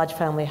of large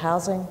family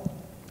housing.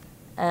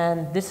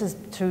 And this is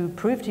to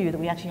prove to you that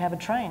we actually have a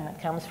train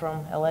that comes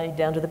from LA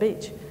down to the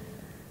beach.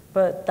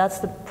 But that's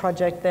the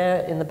project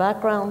there in the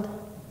background.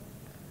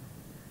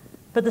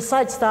 But the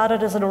site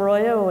started as an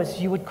arroyo, or as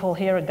you would call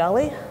here a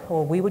gully,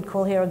 or we would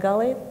call here a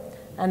gully.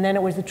 And then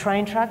it was the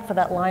train track for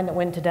that line that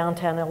went to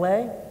downtown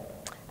LA.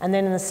 And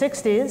then in the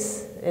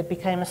 60s, it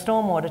became a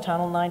stormwater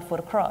tunnel 9 foot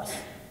across,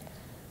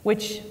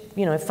 which,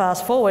 you know,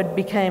 fast forward,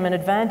 became an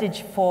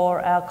advantage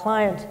for our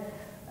client,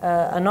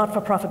 a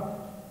not-for-profit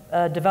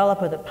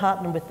developer that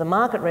partnered with the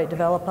market rate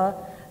developer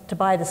to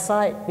buy the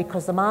site,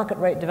 because the market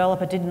rate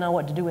developer didn't know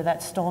what to do with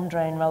that storm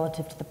drain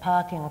relative to the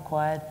parking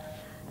required.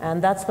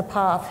 And that's the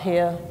path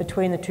here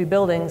between the 2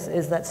 buildings,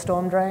 is that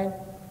storm drain.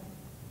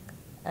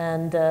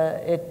 And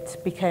it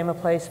became a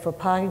place for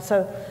parking.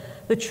 So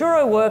the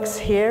churro works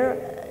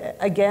here.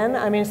 Again,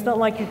 I mean, it's not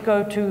like you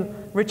go to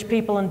rich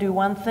people and do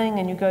one thing,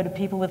 and you go to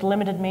people with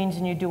limited means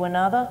and you do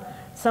another.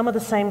 Some of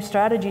the same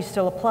strategies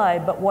still apply,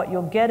 but what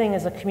you're getting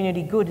as a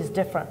community good is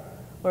different.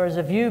 Whereas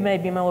a view may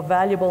be more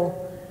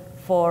valuable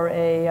for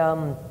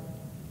a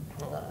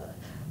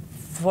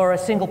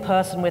single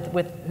person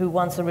who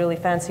wants a really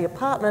fancy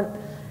apartment,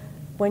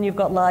 when you've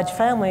got large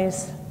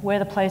families, where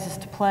the places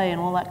to play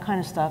and all that kind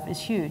of stuff is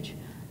huge.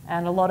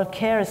 And a lot of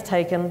care is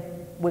taken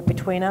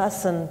between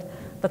us and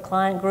the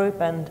client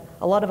group and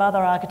a lot of other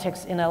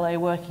architects in LA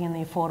working in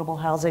the affordable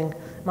housing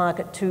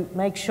market to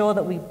make sure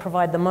that we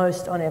provide the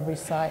most on every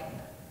site.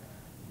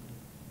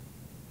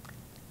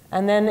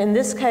 And then in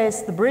this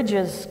case, the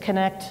bridges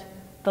connect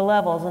the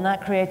levels, and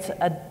that creates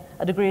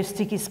a degree of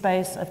sticky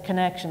space of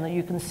connection, that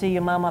you can see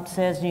your mum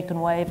upstairs and you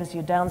can wave as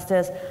you're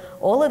downstairs.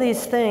 All of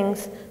these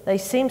things, they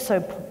seem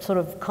so sort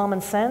of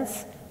common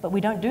sense, but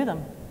we don't do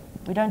them.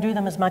 We don't do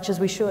them as much as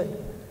we should.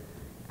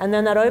 And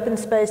then that open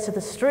space to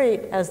the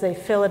street, as they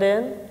fill it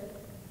in,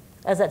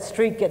 as that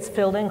street gets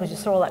filled in, because you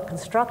saw all that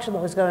construction that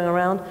was going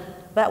around,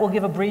 that will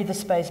give a breather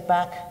space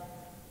back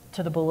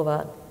to the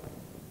boulevard.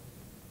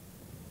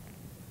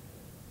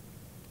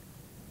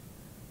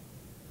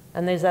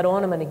 And there's that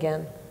ornament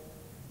again.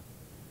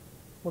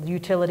 Well,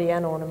 utility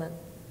and ornament.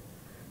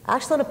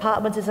 Ashland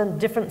Apartments is a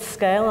different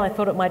scale, and I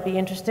thought it might be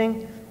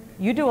interesting.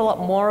 You do a lot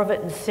more of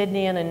it in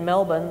Sydney and in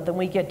Melbourne than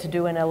we get to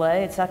do in LA.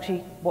 It's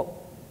actually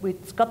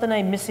it's got the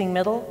name Missing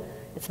Middle.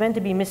 It's meant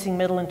to be missing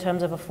middle in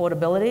terms of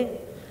affordability.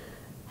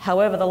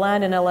 However, the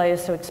land in LA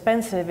is so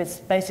expensive, it's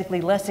basically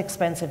less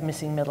expensive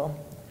missing middle.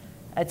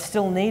 It's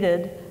still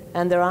needed,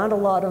 and there aren't a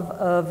lot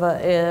of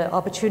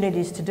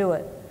opportunities to do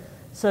it.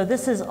 So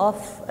this is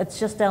it's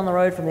just down the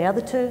road from the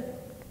other two.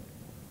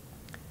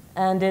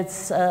 And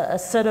it's a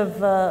set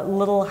of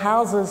little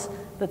houses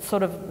that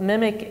sort of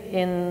mimic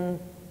in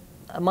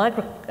a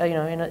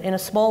in a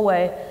small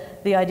way,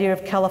 the idea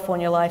of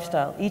California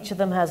lifestyle. Each of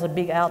them has a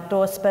big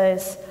outdoor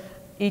space.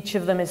 Each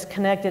of them is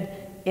connected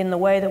in the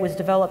way that was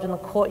developed in the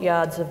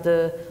courtyards of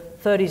the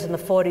 30s and the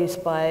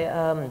 40s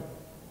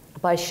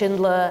by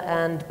Schindler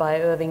and by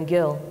Irving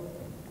Gill.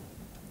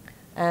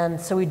 And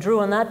so we drew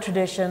on that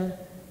tradition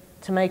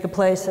to make a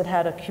place that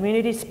had a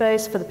community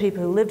space for the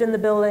people who lived in the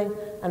building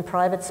and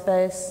private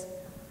space.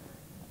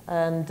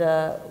 And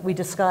we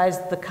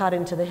disguised the cut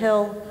into the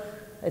hill.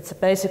 It's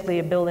basically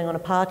a building on a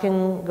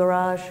parking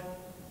garage.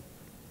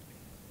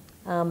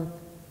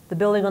 The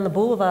building on the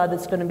boulevard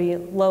that's going to be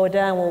lower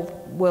down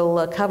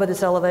will cover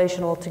this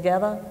elevation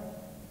altogether.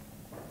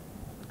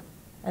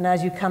 And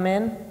as you come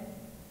in,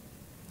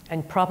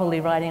 and properly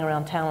riding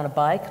around town on a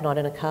bike, not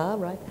in a car,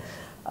 right?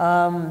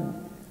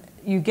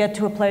 You get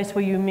to a place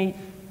where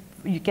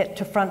you get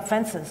to front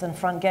fences and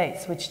front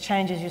gates, which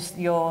changes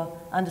your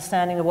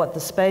understanding of what the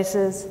space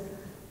is.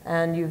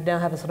 And you now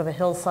have a sort of a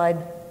hillside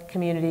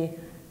community,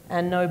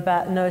 and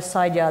no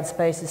side yard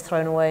space is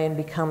thrown away and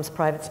becomes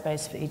private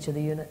space for each of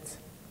the units.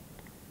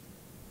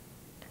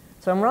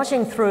 So I'm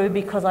rushing through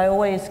because I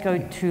always go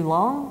too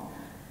long.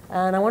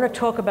 And I want to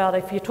talk about,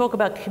 if you talk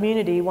about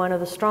community, one of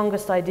the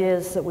strongest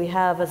ideas that we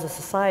have as a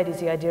society is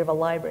the idea of a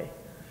library.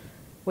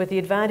 With the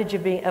advantage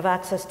of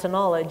access to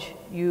knowledge,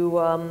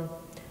 you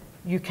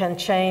can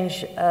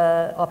change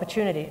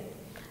opportunity.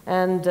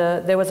 And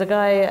there was a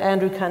guy,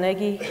 Andrew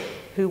Carnegie,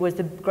 who was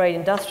the great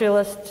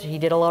industrialist. He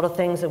did a lot of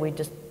things that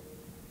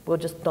we'll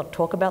just not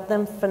talk about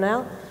them for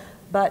now.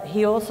 But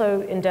he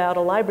also endowed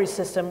a library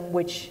system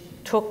which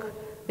took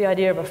the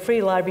idea of a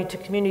free library to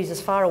communities as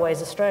far away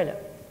as Australia.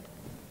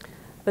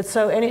 But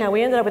so anyhow,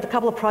 we ended up with a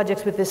couple of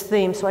projects with this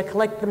theme, so I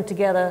collected them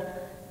together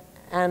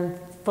and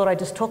thought I'd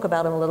just talk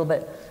about them a little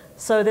bit.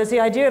 So there's the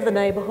idea of the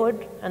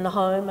neighborhood and the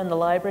home and the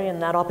library and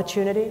that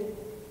opportunity.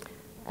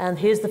 And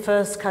here's the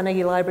first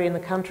Carnegie Library in the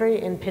country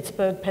in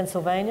Pittsburgh,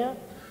 Pennsylvania.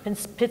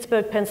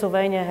 Pittsburgh,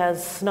 Pennsylvania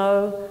has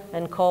snow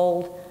and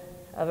cold.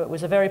 It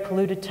was a very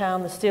polluted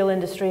town. The steel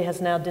industry has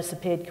now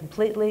disappeared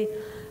completely.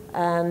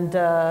 And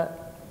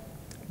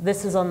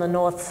this is on the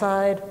north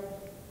side.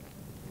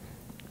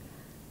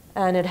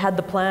 And it had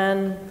the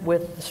plan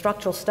with the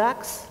structural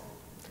stacks.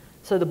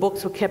 So the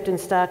books were kept in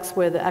stacks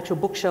where the actual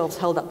bookshelves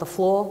held up the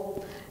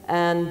floor.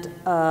 And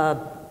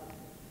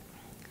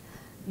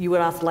you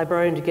would ask the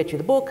librarian to get you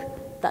the book,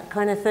 that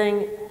kind of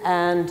thing.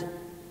 And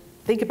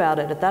think about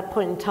it, at that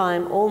point in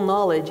time, all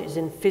knowledge is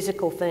in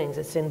physical things.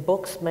 It's in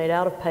books made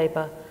out of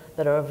paper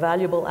that are a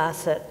valuable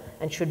asset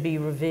and should be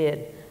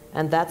revered.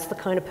 And that's the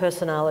kind of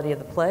personality of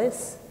the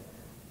place.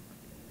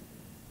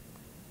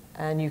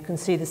 And you can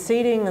see the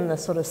seating and the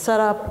sort of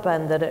setup,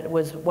 and that it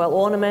was well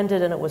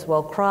ornamented and it was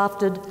well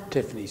crafted.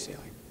 Tiffany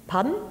ceiling.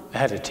 Pardon? It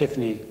had a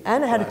Tiffany.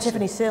 And it had a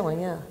Tiffany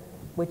ceiling, yeah,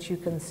 which you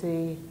can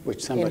see.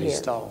 Which somebody in here.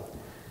 stole.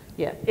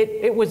 Yeah,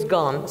 it was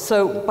gone.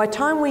 So by the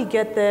time we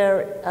get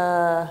there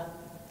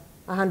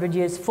 100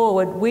 years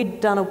forward, we'd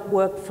done a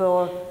work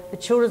for the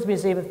Children's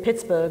Museum of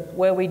Pittsburgh,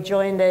 where we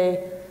joined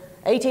a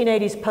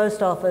 1880s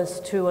post office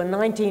to a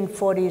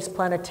 1940s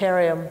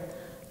planetarium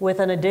with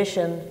an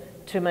addition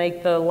to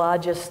make the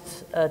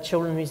largest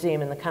children's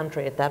museum in the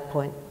country at that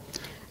point.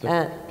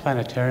 The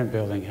planetarium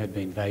building had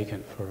been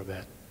vacant for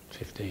about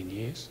 15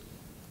 years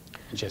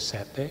and just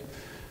sat there.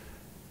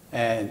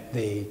 And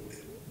the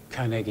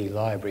Carnegie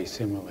Library,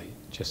 similarly,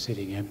 just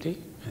sitting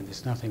empty. And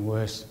there's nothing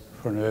worse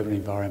for an urban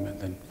environment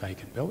than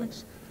vacant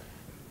buildings.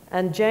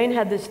 And Jane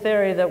had this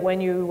theory that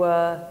when you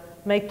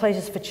make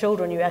places for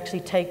children, you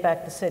actually take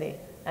back the city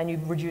and you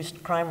reduce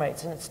crime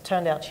rates, and it's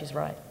turned out she's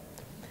right.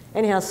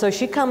 Anyhow, so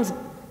she comes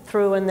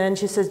through and then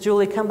she says,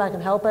 Julie, come back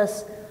and help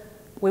us.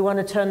 We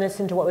want to turn this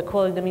into what we're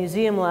calling the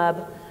museum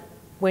lab.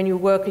 When you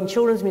work in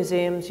children's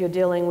museums, you're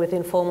dealing with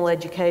informal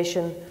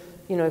education,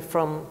 you know,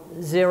 from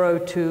 0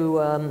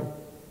 to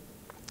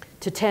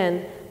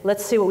 10.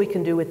 Let's see what we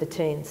can do with the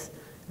teens.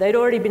 They'd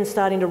already been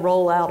starting to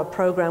roll out a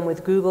program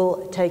with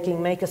Google taking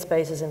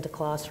makerspaces into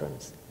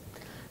classrooms.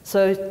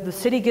 So the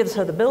city gives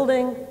her the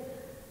building,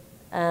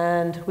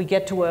 and we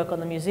get to work on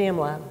the museum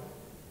lab.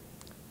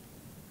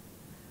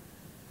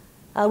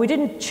 We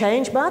didn't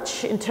change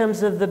much in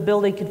terms of the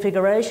building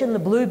configuration. The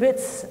blue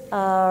bits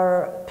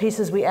are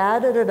pieces we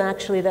added, and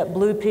actually that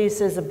blue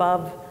piece is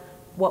above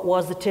what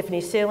was the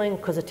Tiffany ceiling,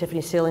 because the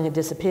Tiffany ceiling had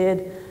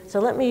disappeared. So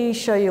let me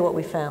show you what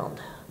we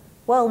found.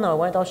 Well, no, I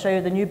won't. I'll show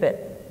you the new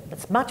bit.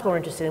 It's much more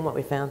interesting in what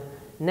we found.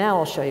 Now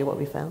I'll show you what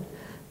we found.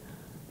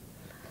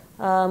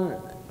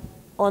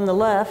 On the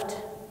left,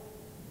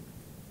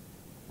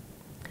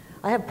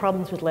 I have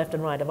problems with left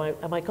and right.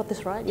 Have I got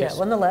this right? Yes.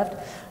 Yeah, on the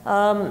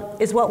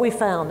left is what we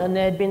found. And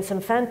there had been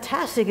some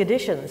fantastic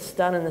additions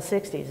done in the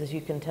 60s, as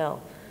you can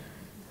tell,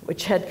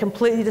 which had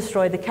completely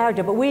destroyed the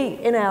character. But we,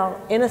 in our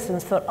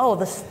innocence, thought, oh,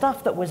 the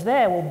stuff that was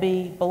there will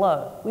be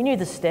below. We knew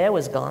the stair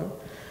was gone,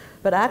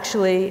 but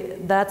actually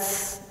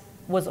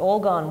was all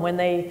gone. When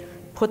they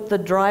put the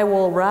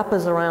drywall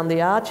wrappers around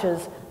the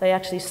arches, they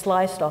actually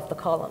sliced off the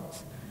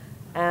columns.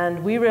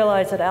 And we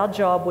realized that our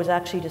job was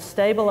actually to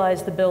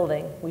stabilize the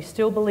building. We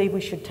still believe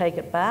we should take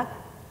it back,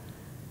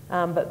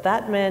 but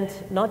that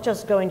meant not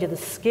just going to the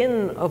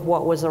skin of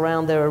what was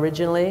around there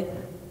originally,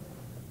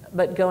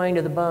 but going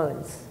to the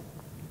bones.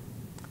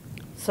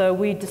 So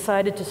we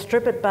decided to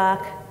strip it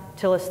back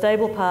till a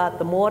stable part.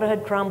 The mortar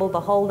had crumbled,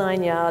 the whole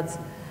 9 yards.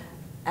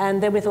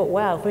 And then we thought,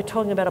 wow, if we're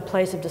talking about a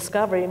place of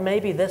discovery,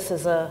 maybe this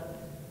is a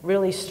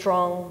really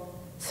strong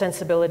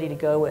sensibility to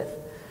go with.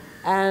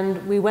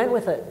 And we went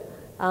with it.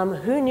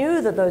 Who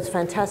knew that those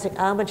fantastic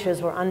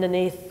armatures were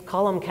underneath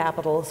column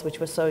capitals, which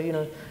were so, you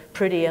know,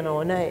 pretty and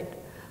ornate?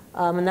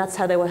 And that's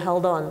how they were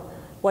held on.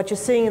 What you're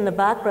seeing in the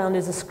background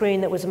is a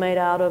screen that was made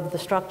out of the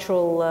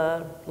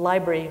structural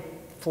library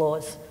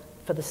floors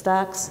for the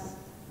stacks.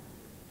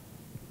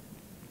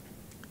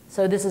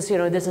 So this is, you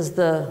know, this is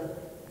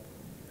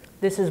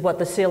what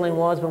the ceiling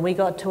was when we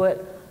got to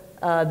it.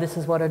 This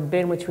is what it had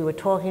been, which we were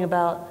talking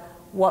about.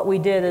 What we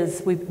did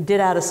is we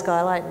did add a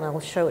skylight, and I'll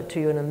show it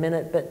to you in a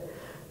minute, but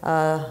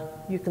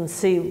you can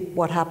see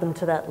what happened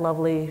to that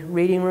lovely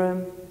reading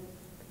room.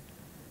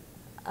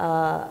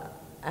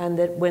 And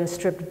that when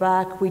stripped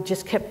back, we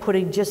just kept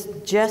putting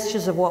just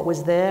gestures of what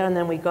was there, and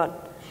then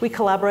we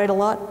collaborate a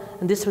lot,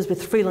 and this was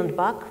with Freeland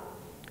Buck,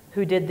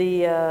 who did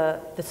the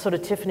sort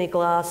of Tiffany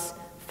glass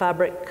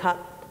fabric cut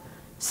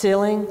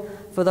ceiling.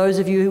 For those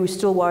of you who are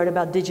still worried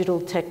about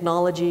digital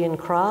technology and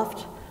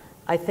craft,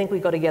 I think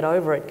we've got to get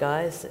over it,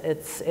 guys.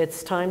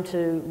 It's time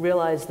to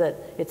realize that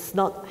it's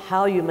not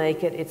how you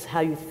make it, it's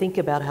how you think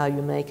about how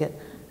you make it.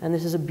 And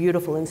this is a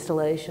beautiful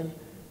installation.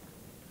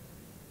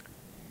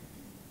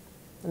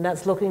 And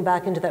that's looking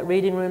back into that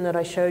reading room that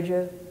I showed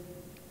you.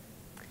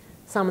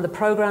 Some of the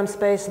program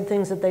space and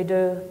things that they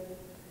do.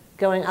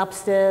 Going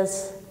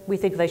upstairs, we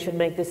think they should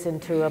make this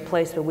into a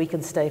place where we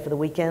can stay for the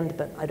weekend,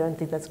 but I don't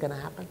think that's going to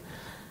happen.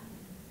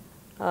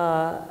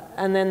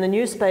 And then the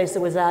new space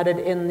that was added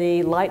in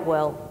the light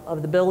well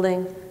of the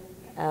building,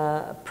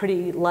 a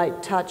pretty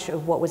light touch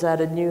of what was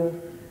added new.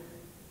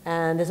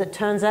 And as it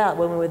turns out,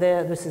 when we were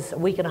there, this is a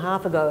week and a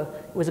half ago,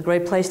 it was a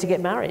great place to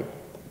get married.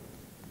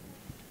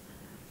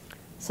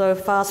 So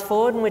fast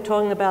forward, and we're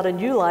talking about a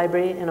new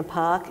library in a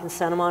park in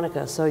Santa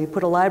Monica. So you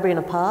put a library in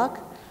a park.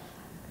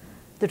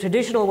 The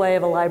traditional way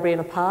of a library in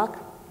a park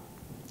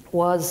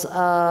was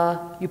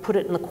you put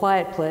it in a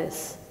quiet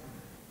place.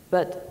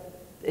 But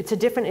it's a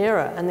different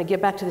era, and they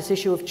get back to this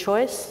issue of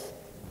choice.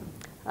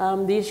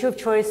 The issue of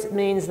choice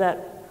means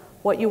that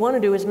what you want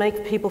to do is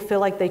make people feel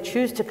like they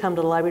choose to come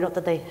to the library, not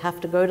that they have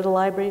to go to the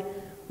library.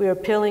 We are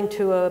appealing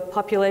to a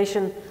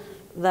population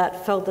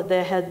that felt that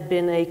there had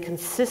been a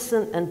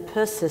consistent and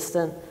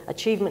persistent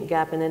achievement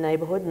gap in their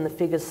neighborhood, and the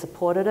figures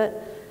supported it.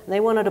 And they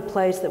wanted a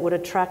place that would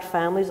attract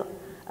families.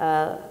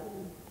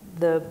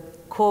 The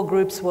core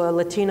groups were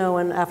Latino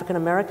and African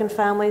American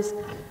families,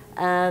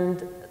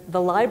 and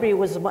the library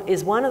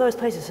is one of those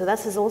places, so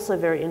this is also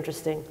very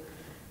interesting.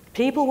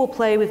 People will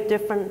play with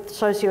different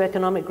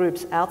socioeconomic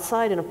groups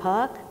outside in a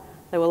park.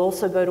 They will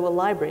also go to a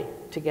library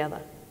together.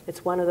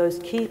 It's one of those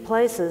key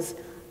places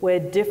where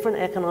different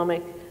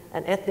economic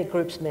and ethnic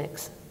groups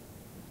mix.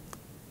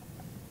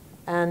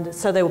 And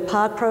so there were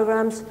park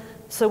programs.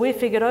 So we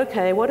figured,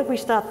 okay, what if we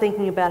start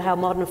thinking about how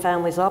modern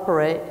families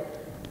operate?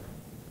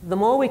 The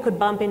more we could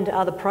bump into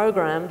other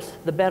programs,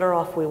 the better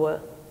off we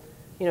were.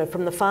 You know,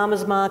 from the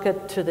farmer's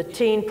market to the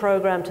teen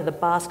program to the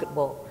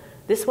basketball.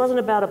 This wasn't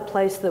about a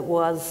place that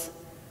was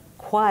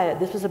quiet.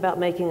 This was about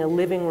making a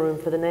living room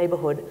for the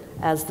neighborhood,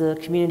 as the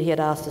community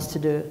had asked us to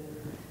do.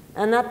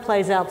 And that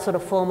plays out sort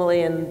of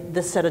formally in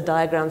this set of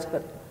diagrams,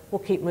 but We'll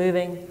keep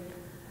moving.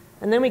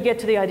 And then we get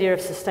to the idea of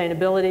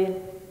sustainability.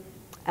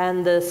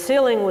 And the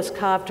ceiling was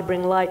carved to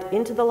bring light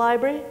into the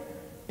library,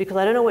 because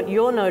I don't know what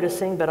you're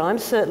noticing, but I'm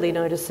certainly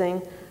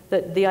noticing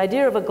that the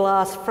idea of a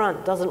glass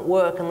front doesn't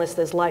work unless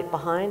there's light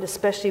behind,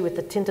 especially with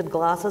the tinted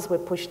glasses we're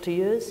pushed to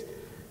use.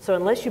 So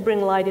unless you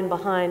bring light in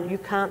behind, you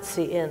can't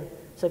see in.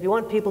 So if you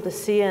want people to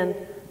see in,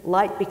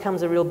 light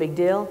becomes a real big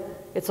deal.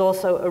 It's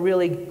also a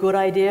really good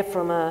idea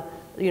from a,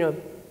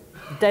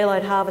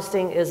 daylight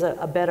harvesting is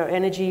a better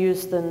energy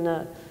use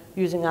than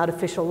using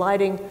artificial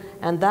lighting.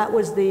 And that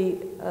was the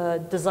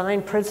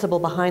design principle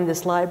behind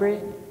this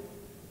library.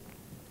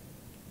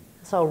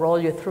 So I'll roll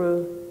you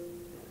through.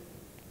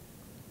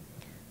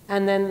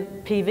 And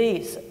then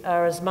PVs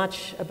are as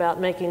much about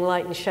making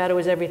light and shadow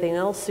as everything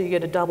else, so you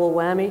get a double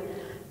whammy.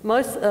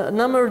 A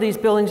number of these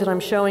buildings that I'm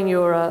showing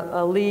you are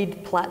a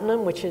LEED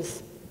Platinum, which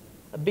is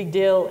a big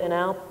deal in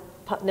our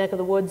neck of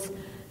the woods.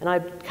 And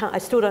I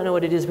still don't know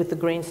what it is with the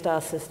Green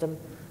Star system,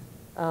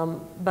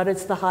 but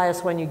it's the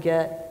highest one you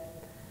get.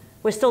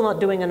 We're still not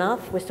doing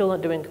enough. We're still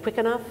not doing quick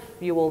enough.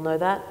 You all know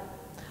that.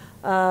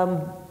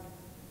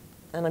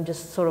 And I'm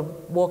just sort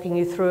of walking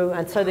you through.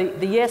 And so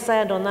the yes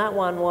and on that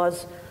one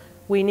was,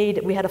 we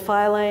had a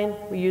fire lane.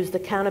 We used the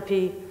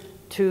canopy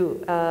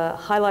to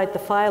highlight the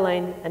fire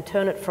lane and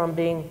turn it from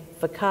being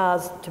for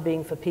cars to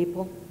being for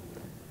people.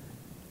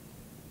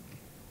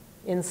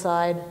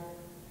 Inside,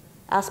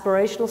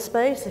 aspirational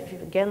space.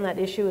 Again, that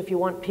issue, if you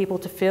want people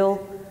to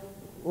feel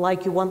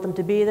like you want them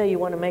to be there, you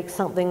want to make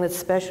something that's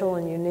special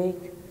and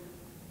unique.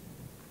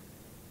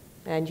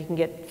 And you can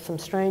get some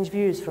strange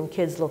views from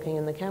kids looking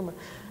in the camera.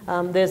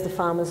 There's the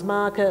farmer's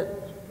market.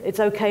 It's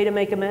okay to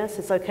make a mess.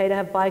 It's okay to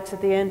have bikes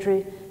at the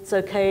entry. It's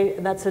okay,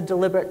 that's a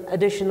deliberate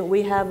addition that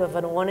we have of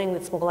an awning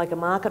that's more like a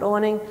market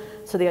awning.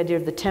 So the idea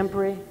of the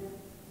temporary,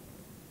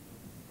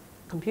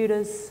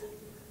 computers,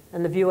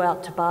 and the view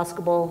out to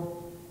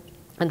basketball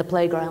and the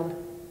playground.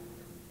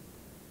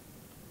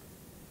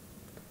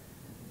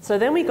 So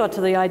then we got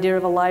to the idea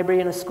of a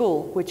library in a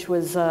school, which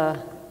was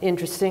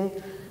interesting.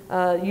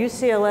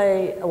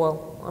 UCLA,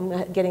 well,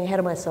 I'm getting ahead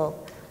of myself.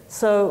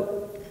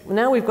 So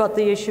now we've got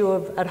the issue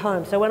of at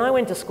home. So when I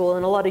went to school,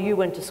 and a lot of you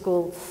went to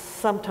school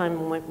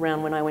sometime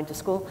around when I went to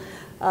school,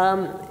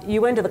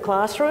 you went to the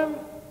classroom,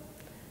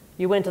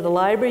 you went to the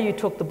library, you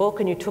took the book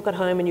and you took it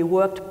home and you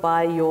worked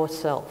by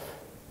yourself.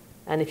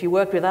 And if you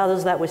worked with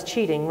others, that was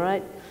cheating,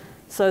 right?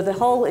 So the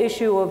whole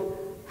issue of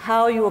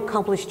how you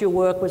accomplished your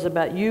work was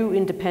about you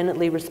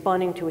independently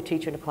responding to a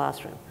teacher in a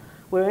classroom.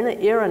 We're in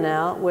an era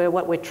now where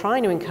what we're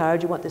trying to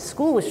encourage, and what the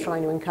school was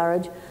trying to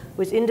encourage,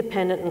 was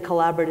independent and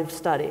collaborative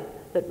study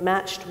that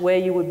matched where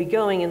you would be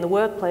going in the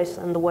workplace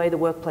and the way the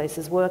workplace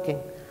is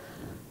working.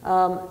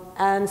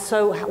 And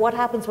so what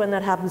happens when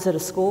that happens at a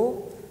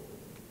school?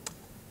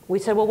 We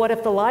said, well, what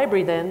if the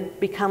library then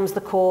becomes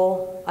the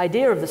core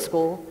idea of the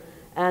school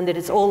and that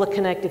it's all a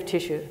connective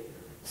tissue?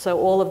 So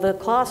all of the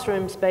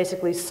classrooms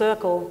basically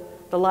circle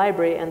the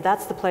library, and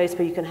that's the place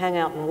where you can hang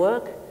out and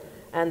work,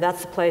 and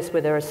that's the place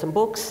where there are some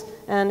books,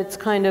 and it's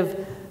kind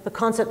of the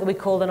concept that we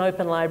called an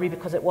open library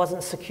because it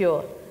wasn't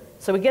secure.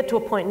 So we get to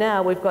a point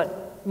now, we've got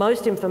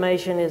most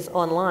information is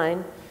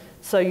online,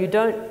 so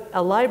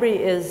a library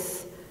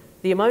is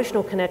the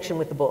emotional connection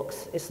with the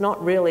books. It's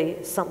not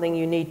really something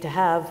you need to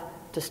have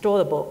to store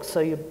the books, so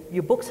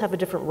your books have a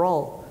different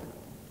role.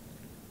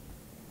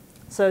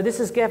 So this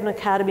is Geffen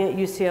Academy at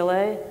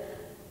UCLA.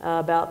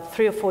 About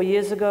 3 or 4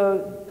 years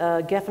ago,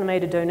 Geffen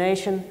made a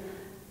donation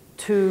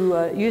to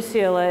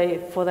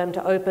UCLA for them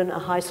to open a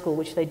high school,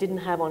 which they didn't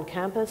have on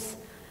campus.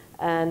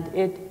 And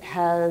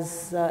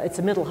it's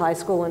a middle high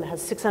school, and it has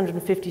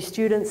 650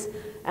 students,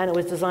 and it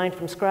was designed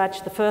from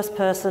scratch. The first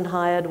person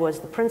hired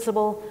was the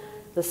principal,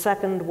 the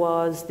second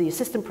was the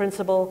assistant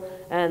principal,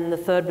 and the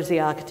third was the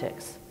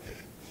architects.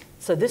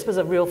 So this was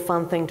a real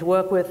fun thing to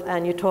work with,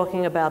 and you're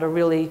talking about a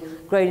really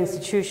great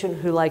institution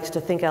who likes to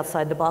think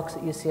outside the box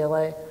at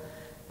UCLA.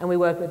 And we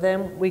worked with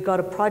them. We got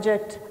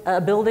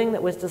a building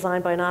that was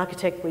designed by an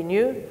architect we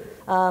knew.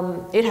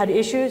 It had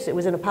issues. It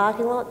was in a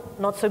parking lot,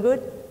 not so good.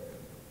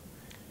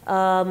 So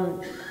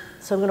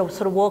I'm going to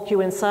sort of walk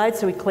you inside.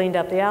 So we cleaned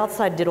up the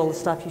outside, did all the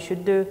stuff you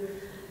should do.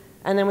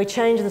 And then we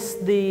changed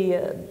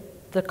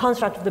the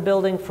construct of the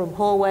building from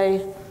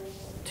hallway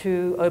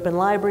to open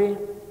library.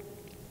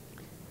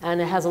 And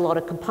it has a lot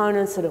of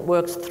components, and it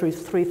works through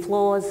 3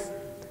 floors.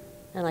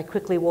 And I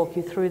quickly walk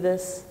you through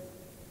this.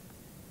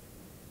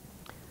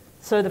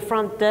 So the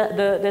front,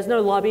 there's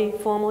no lobby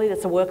formally.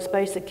 That's a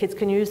workspace that kids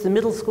can use. The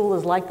middle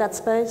schoolers like that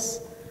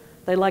space.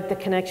 They like the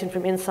connection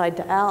from inside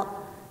to out.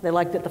 They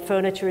like that the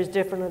furniture is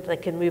different, that they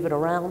can move it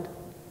around.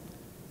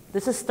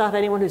 This is stuff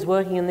anyone who's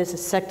working in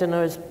this sector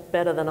knows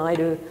better than I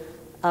do.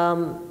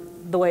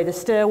 The way the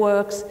stair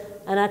works,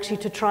 and actually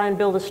to try and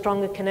build a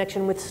stronger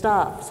connection with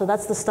staff. So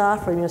that's the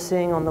staff room you're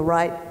seeing on the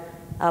right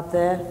up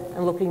there,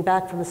 and looking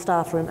back from the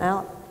staff room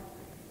out.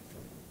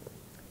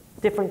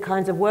 Different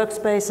kinds of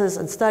workspaces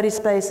and study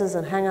spaces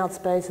and hangout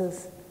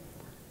spaces.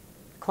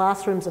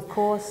 Classrooms, of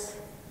course.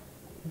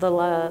 The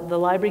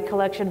library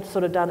collection,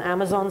 sort of done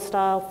Amazon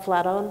style,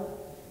 flat on.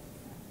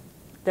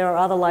 There are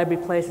other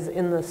library places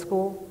in the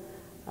school.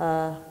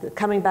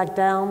 Coming back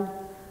down,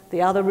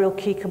 the other real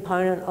key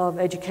component of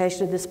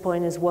education at this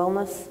point is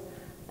wellness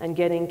and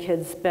getting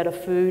kids better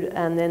food,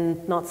 and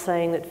then not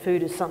saying that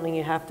food is something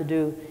you have to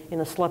do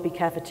in a sloppy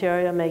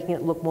cafeteria, making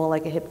it look more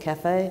like a hip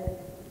cafe.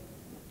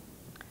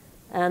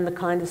 And the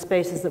kind of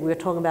spaces that we were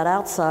talking about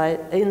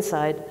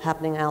inside,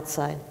 happening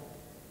outside.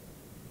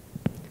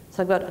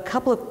 So I've got a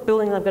couple of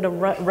buildings I've got to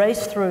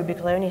race through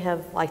because I only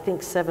have, I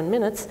think, 7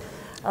 minutes.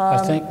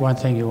 I think one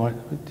thing you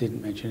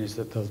didn't mention is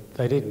that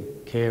they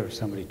didn't care if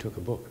somebody took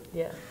a book.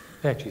 Yeah.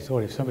 They actually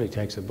thought if somebody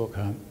takes a book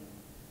home,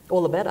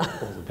 all the better.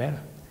 All the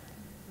better.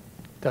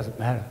 Doesn't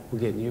matter.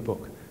 We'll get a new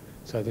book.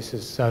 So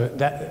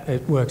that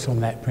it works on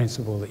that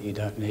principle that you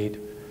don't need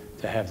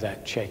to have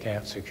that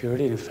checkout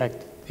security. In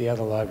fact, the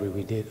other library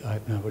we did, I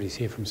hope nobody's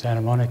here from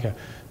Santa Monica,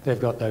 they've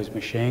got those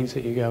machines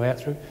that you go out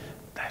through.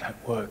 They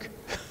don't work.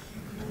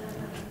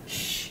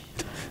 Shh.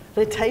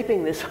 They're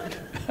taping this one.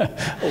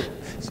 Oh,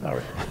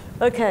 sorry.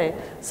 Okay,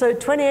 so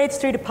 28th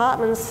Street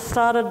Apartments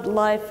started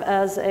life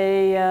as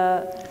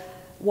a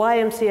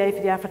YMCA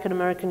for the African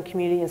American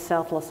community in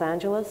South Los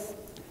Angeles.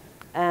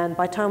 And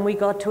by the time we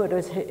got to it,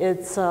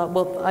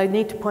 well, I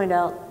need to point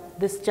out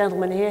this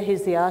gentleman here,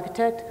 he's the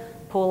architect,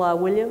 Paul R.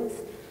 Williams,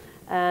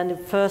 and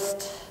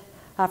first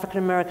African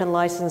American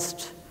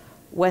licensed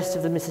west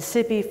of the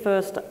Mississippi,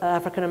 first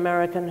African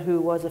American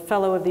who was a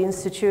fellow of the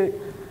Institute.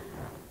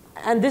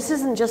 And this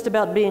isn't just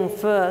about being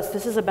first,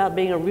 this is about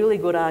being a really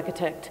good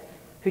architect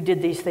who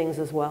did these things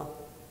as well.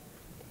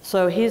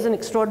 So he's an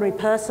extraordinary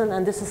person,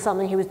 and this is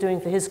something he was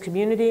doing for his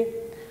community.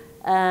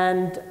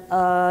 And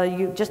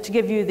just to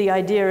give you the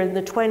idea, in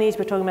the 20s,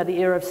 we're talking about the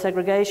era of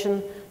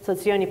segregation, so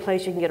it's the only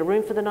place you can get a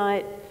room for the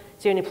night,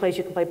 it's the only place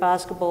you can play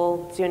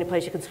basketball, it's the only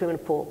place you can swim in a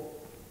pool.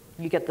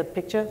 You get the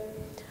picture?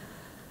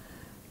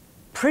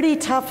 Pretty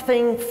tough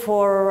thing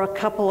for a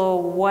couple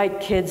of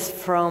white kids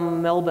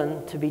from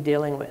Melbourne to be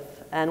dealing with.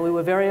 And we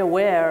were very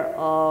aware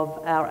of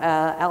our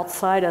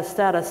outsider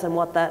status and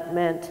what that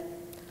meant.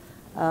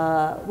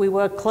 We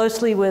worked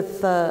closely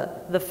with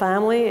the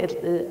family.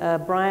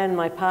 Brian,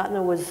 my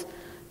partner, was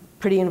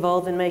pretty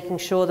involved in making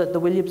sure that the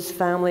Williams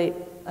family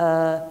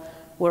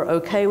were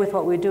okay with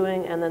what we were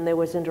doing, and then there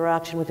was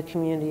interaction with the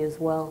community as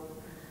well.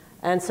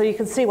 And so you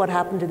can see what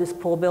happened to this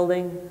poor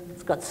building.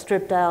 It's got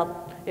stripped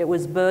out. It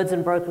was birds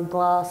and broken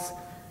glass,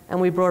 and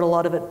we brought a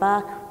lot of it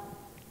back.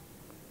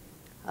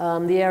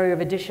 The area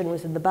of addition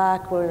was in the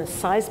back. We're in a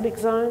seismic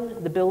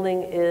zone. The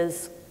building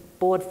is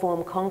board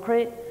form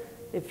concrete.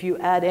 If you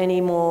add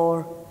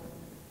more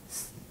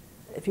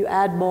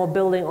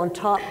building on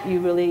top, you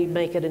really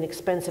make it an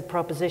expensive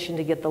proposition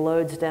to get the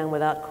loads down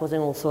without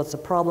causing all sorts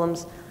of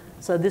problems.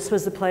 So this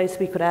was the place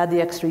we could add the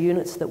extra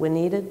units that were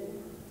needed.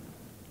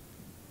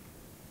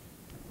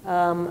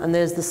 And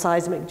there's the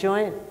seismic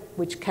joint,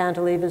 which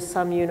cantilevers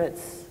some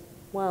units.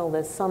 Well,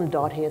 there's some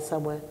dot here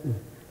somewhere.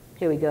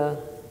 Here we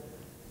go.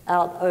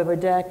 Out over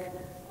deck.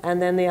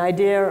 And then the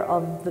idea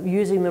of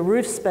using the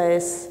roof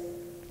space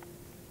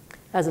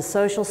as a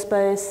social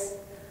space.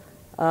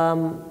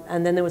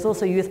 And then there was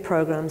also youth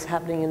programs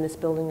happening in this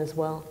building as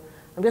well.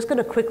 I'm just going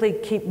to quickly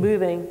keep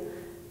moving.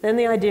 Then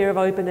the idea of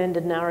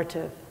open-ended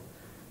narrative.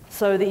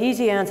 So the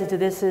easy answer to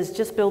this is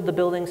just build the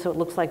building so it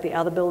looks like the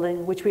other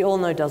building, which we all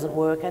know doesn't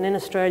work. And in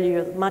Australia,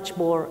 you're much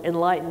more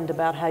enlightened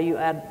about how you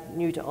add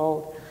new to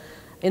old.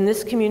 In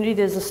this community,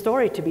 there's a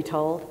story to be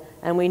told,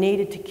 and we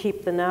needed to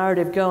keep the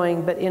narrative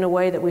going, but in a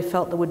way that we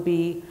felt that would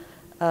be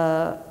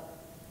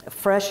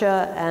fresher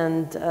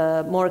and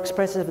more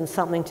expressive and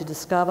something to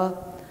discover.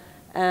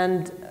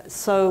 And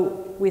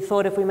so we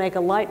thought if we make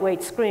a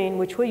lightweight screen,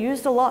 which we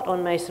used a lot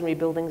on masonry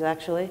buildings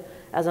actually,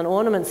 as an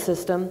ornament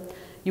system,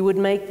 you would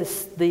make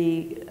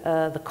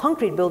the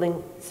concrete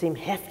building seem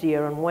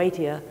heftier and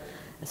weightier.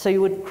 So you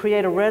would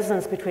create a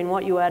resonance between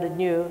what you added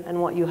new and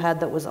what you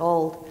had that was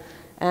old.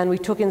 And we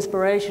took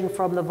inspiration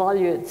from the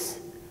volutes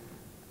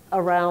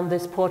around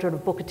this portrait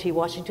of Booker T.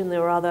 Washington.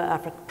 There were other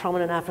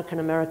prominent African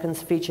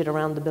Americans featured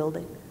around the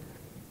building.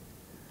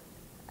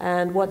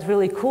 And what's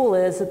really cool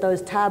is that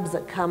those tabs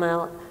that come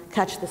out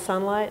catch the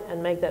sunlight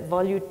and make that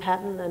volute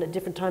pattern, and at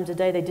different times of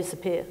day they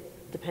disappear,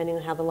 depending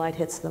on how the light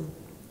hits them.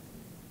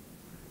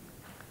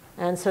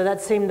 And so that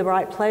seemed the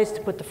right place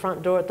to put the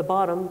front door at the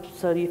bottom,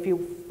 so if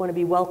you want to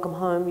be welcome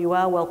home, you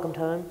are welcomed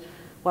home.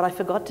 What I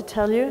forgot to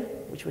tell you,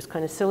 which was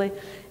kind of silly,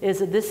 is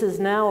that this is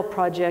now a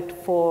project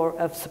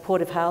of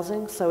supportive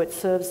housing, so it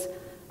serves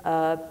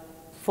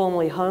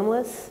formerly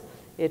homeless,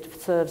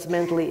 it serves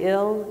mentally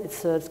ill, it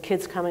serves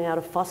kids coming out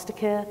of foster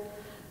care,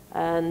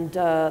 and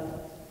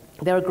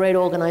they're a great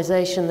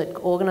organization that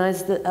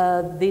organizes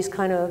these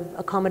kind of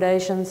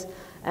accommodations,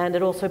 and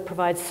it also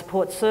provides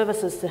support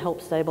services to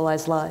help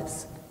stabilize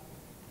lives.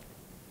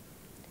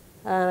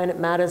 And it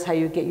matters how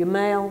you get your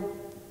mail,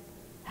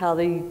 how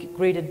they get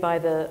greeted by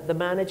the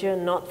manager,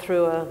 not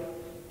through a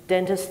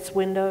dentist's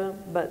window,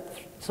 but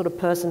sort of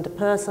person to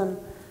person.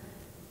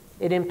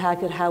 It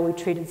impacted how we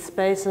treated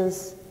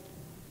spaces.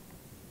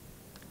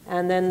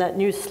 And then that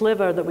new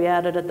sliver that we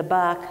added at the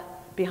back,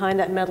 behind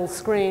that metal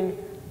screen,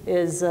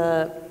 is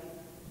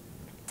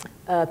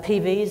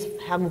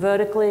PVs hung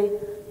vertically,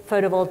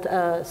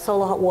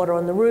 solar hot water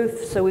on the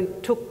roof. So we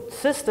took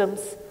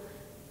systems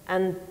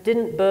and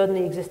didn't burden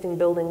the existing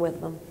building with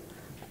them.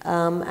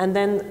 And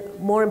then,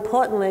 more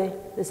importantly,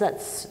 is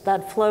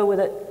that flow with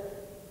it.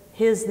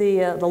 Here's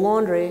the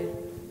laundry.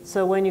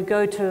 So when you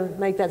go to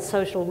make that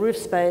social roof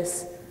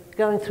space,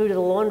 going through to the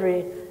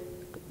laundry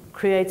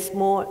creates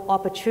more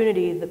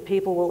opportunity that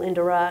people will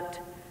interact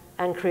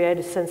and create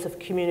a sense of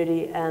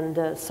community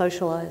and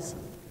socialize.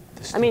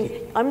 I mean,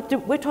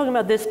 we're talking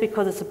about this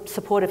because it's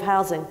supportive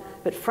housing,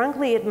 but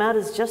frankly, it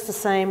matters just the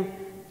same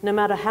no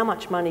matter how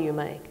much money you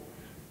make.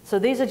 So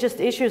these are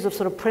just issues of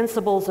sort of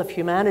principles of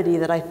humanity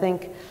that I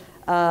think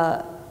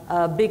are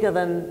bigger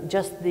than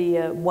just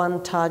the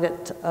one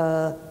target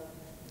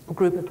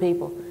group of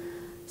people.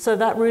 So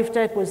that roof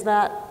deck was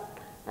that,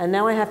 and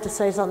now I have to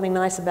say something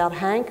nice about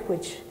Hank,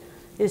 which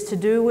is to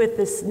do with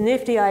this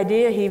nifty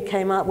idea he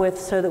came up with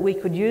so that we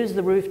could use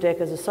the roof deck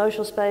as a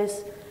social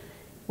space.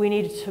 We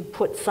needed to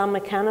put some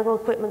mechanical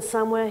equipment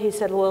somewhere. He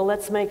said, well,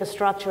 let's make a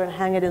structure and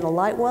hang it in a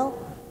light well.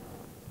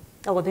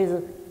 Oh, well, he's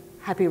a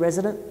happy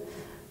resident.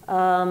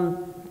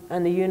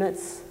 And the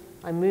units,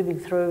 I'm moving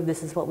through,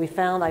 this is what we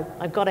found.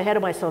 I've got ahead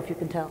of myself, you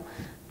can tell.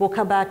 We'll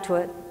come back to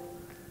it,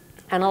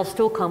 and I'll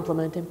still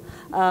compliment him.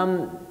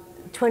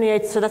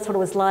 28, so that's what it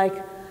was like.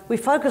 We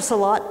focus a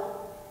lot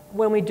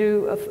when we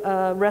do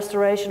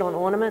restoration on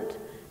ornament.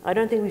 I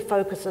don't think we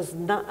focus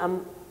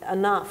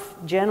enough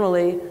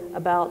generally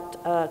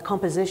about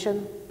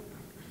composition.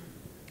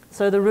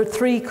 So there were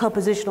three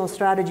compositional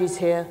strategies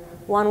here.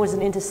 One was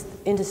an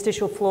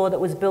interstitial floor that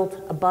was built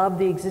above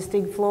the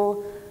existing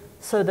floor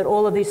so that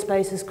all of these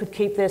spaces could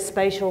keep their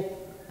spatial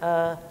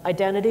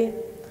identity.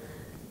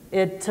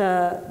 It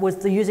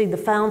was using the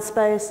found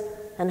space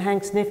and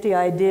Hank's nifty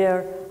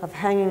idea of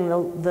hanging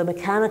the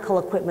mechanical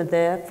equipment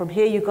there. From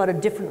here you got a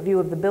different view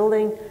of the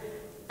building,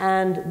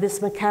 and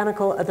this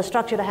mechanical, the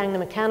structure to hang the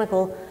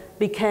mechanical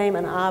became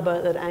an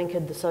arbor that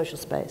anchored the social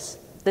space.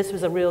 This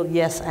was a real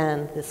yes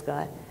and, this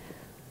guy.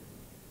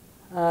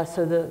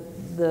 So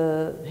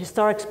the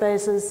historic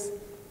spaces,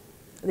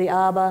 the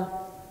arbor,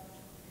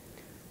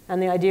 and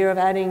the idea of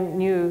adding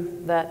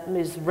new that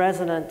is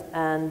resonant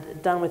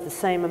and done with the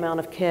same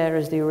amount of care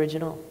as the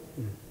original.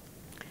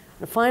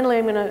 And finally,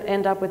 I'm going to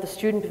end up with the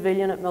student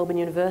pavilion at Melbourne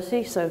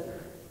University. So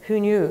who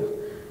knew?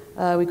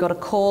 We got a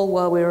call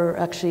while we were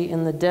actually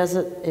in the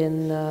desert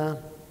in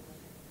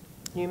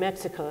New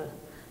Mexico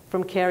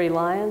from Kerry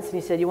Lyons, and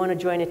he said, you want to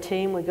join a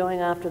team? We're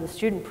going after the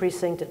student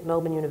precinct at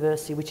Melbourne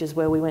University, which is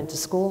where we went to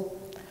school.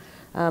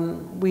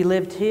 We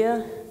lived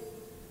here.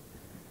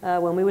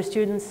 When we were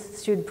students,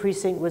 student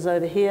precinct was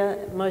over here.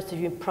 Most of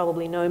you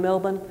probably know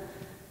Melbourne,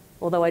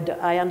 although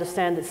I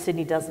understand that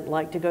Sydney doesn't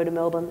like to go to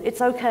Melbourne.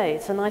 It's okay,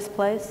 it's a nice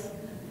place.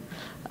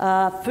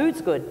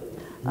 Food's good.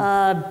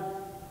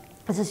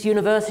 This is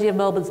University of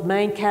Melbourne's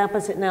main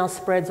campus. It now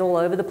spreads all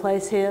over the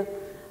place here.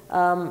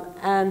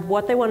 And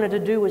what they wanted to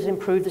do was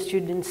improve the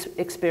student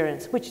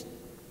experience, which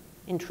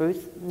in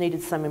truth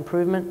needed some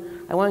improvement.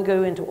 I won't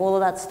go into all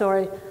of that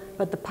story,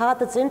 but the part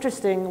that's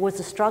interesting was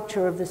the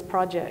structure of this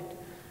project.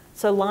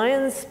 So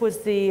Lyons was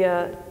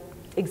the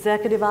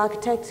executive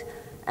architect,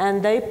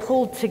 and they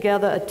pulled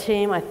together a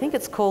team, I think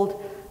it's called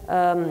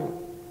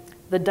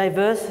the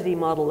diversity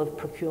model of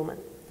procurement.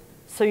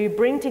 So you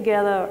bring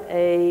together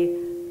a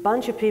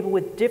bunch of people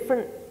with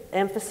different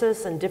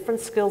emphasis and different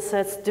skill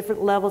sets,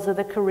 different levels of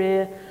their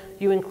career.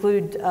 You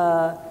include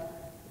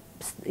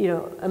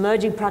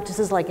emerging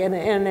practices like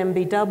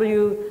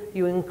NMBW.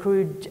 You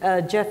include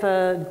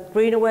Jeffa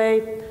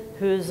Greenaway,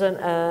 who's an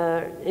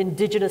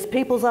Indigenous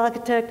peoples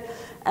architect.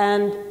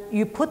 And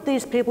you put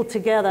these people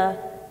together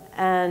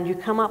and you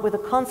come up with a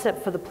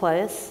concept for the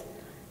place,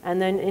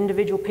 and then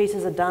individual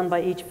pieces are done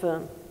by each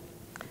firm.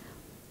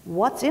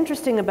 What's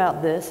interesting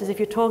about this is if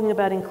you're talking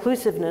about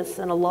inclusiveness,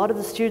 and a lot of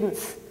the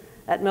students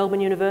at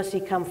Melbourne University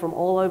come from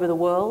all over the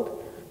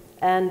world,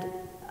 and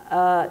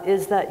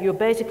is that you're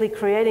basically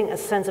creating a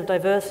sense of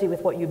diversity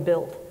with what you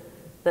build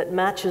that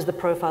matches the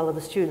profile of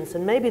the students,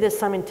 and maybe there's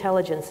some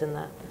intelligence in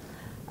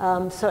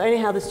that. So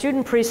anyhow, the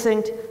student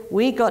precinct,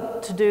 we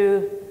got to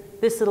do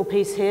this little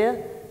piece here,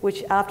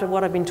 which after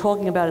what I've been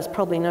talking about is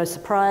probably no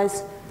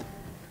surprise.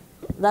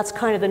 That's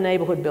kind of the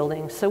neighborhood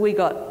building. So we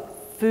got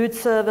food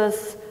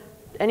service.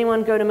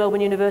 Anyone go to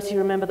Melbourne University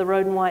remember the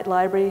Road and White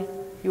Library?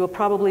 You were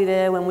probably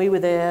there when we were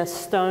there,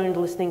 stoned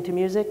listening to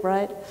music,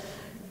 right?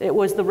 It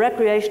was the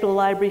recreational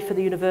library for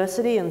the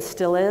university and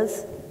still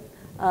is.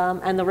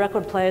 And the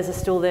record players are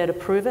still there to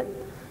prove it.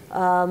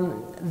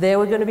 They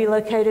were going to be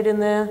located in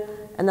there.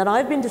 And then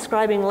I've been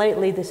describing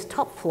lately this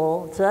top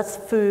floor, so that's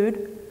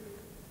food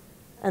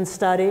and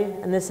study,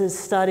 and this is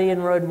study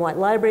and Road and White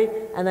Library.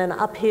 And then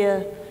up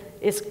here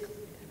is,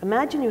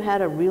 imagine you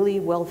had a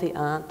really wealthy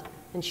aunt,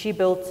 and she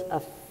built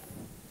a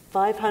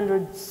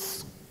 500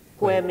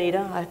 square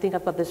meter, I think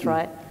I've got this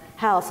right,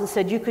 house, and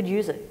said you could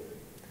use it.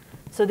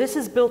 So this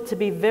is built to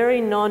be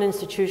very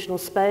non-institutional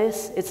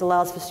space. It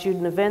allows for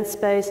student event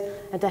space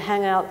and to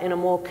hang out in a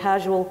more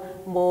casual,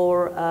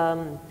 more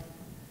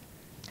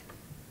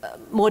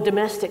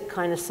domestic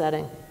kind of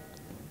setting.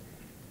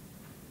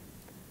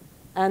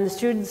 And the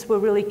students were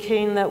really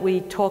keen that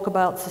we talk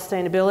about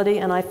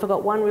sustainability, and I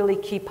forgot one really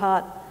key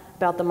part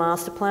about the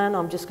master plan.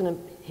 I'm just going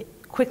to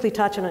quickly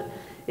touch on it,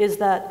 is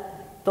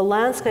that the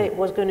landscape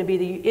was going to be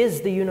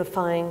the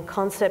unifying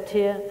concept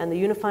here, and the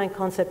unifying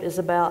concept is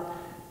about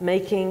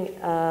making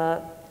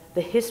the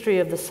history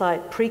of the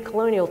site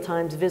pre-colonial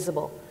times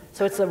visible.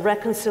 So it's a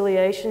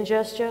reconciliation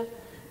gesture,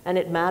 and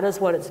it matters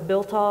what it's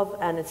built of,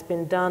 and it's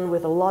been done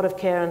with a lot of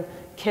care, and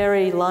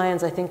Kerry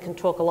Lyons, I think, can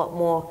talk a lot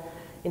more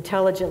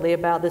intelligently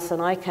about this than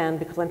I can,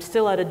 because I'm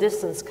still at a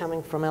distance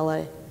coming from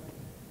LA.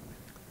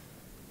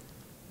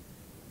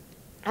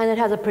 And it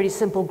has a pretty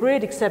simple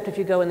grid, except if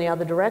you go in the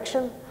other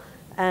direction.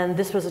 And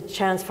this was a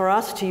chance for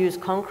us to use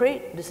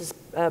concrete. This is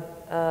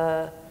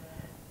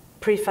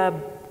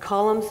prefab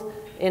columns.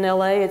 In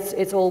LA,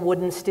 it's all wood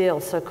and steel,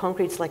 so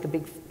concrete's like a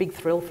big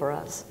thrill for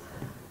us.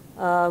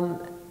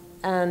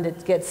 And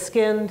it gets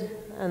skinned,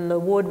 and the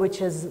wood,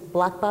 which is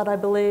blackbutt, I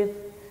believe,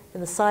 in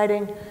the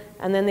siding.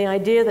 And then the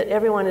idea that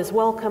everyone is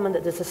welcome and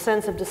that there's a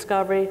sense of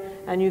discovery,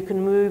 and you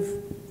can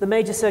move. The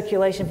major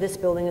circulation of this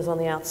building is on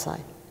the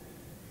outside.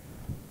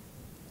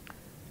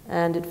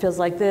 And it feels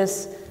like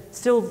this.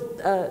 Still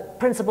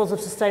principles of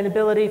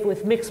sustainability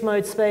with mixed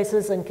mode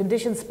spaces and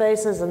conditioned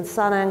spaces and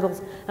sun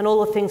angles and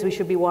all the things we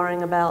should be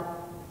worrying about.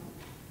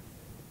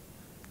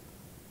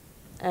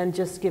 And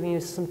just giving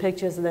you some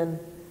pictures and then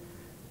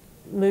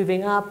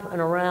moving up and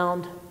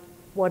around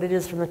what it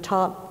is from the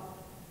top,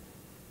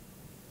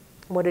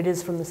 what it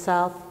is from the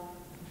south.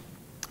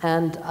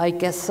 And I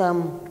guess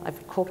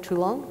I've talked too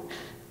long,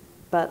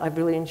 but I've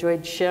really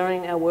enjoyed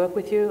sharing our work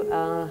with you.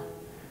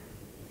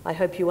 I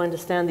hope you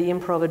understand the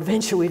improv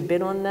adventure we've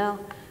been on now,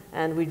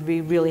 and we'd be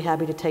really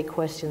happy to take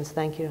questions.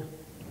 Thank you.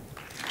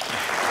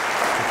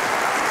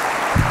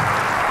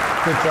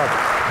 Good job.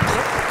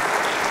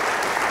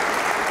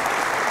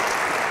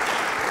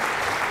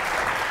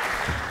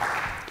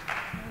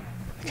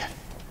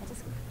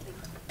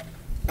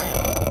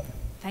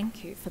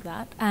 Thank you for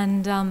that.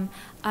 And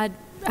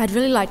I'd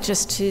really like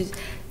just to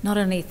not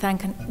only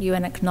thank you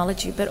and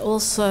acknowledge you, but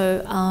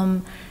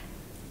also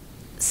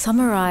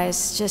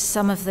summarise just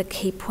some of the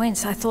key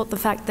points. I thought the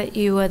fact that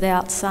you were the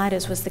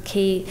outsiders was the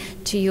key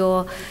to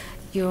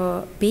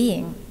your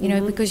being, you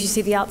know, because you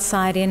see the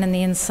outside in and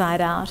the inside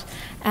out,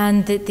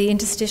 and that the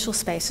interstitial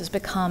spaces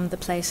become the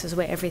places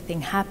where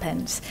everything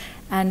happens.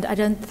 And I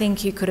don't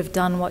think you could have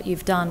done what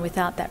you've done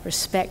without that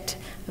respect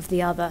of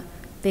the other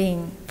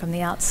being from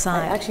the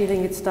outside. I actually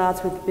think it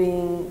starts with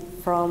being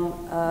from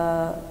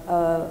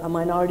a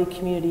minority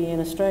community in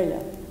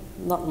Australia.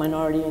 Not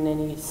minority in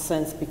any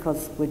sense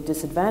because we're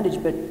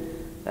disadvantaged, but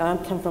I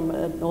come from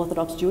an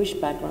Orthodox Jewish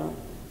background,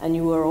 and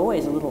you were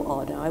always a little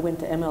odd. I went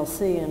to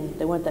MLC, and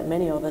there weren't that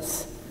many of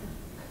us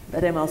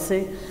at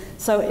MLC.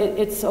 So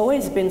it's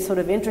always been sort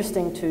of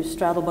interesting to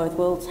straddle both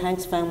worlds.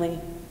 Hank's family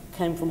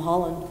came from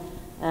Holland,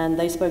 and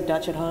they spoke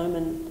Dutch at home,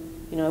 and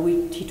you know,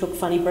 he took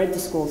funny bread to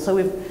school. So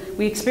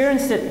we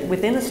experienced it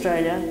within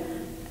Australia,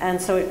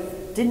 and so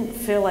it didn't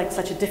feel like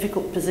such a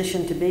difficult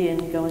position to be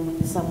in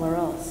going somewhere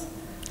else.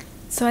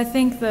 So I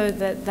think, though,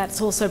 that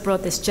that's also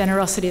brought this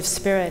generosity of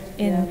spirit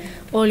in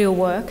all your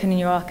work and in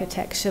your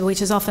architecture,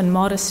 which is often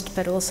modest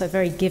but also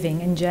very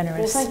giving and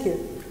generous. Well, thank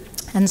you.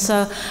 And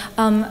so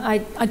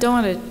I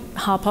don't want to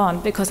harp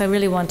on because I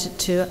really wanted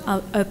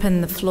to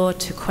open the floor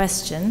to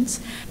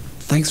questions.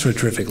 Thanks for a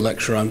terrific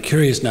lecture. I'm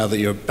curious now that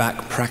you're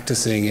back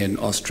practicing in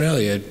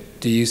Australia,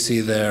 do you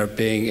see there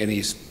being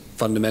any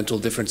fundamental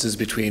differences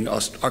between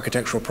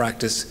architectural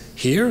practice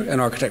here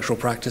and architectural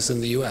practice in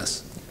the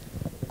US?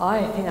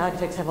 I think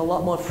architects have a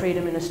lot more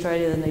freedom in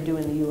Australia than they do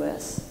in the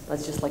US.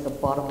 That's just like a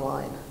bottom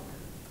line.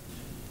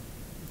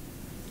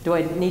 Do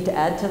I need to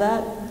add to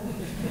that?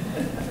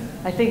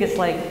 I think it's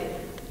like,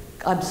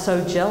 I'm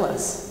so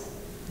jealous.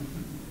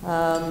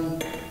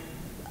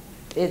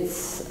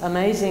 It's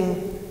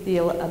amazing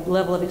the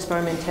level of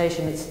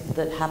experimentation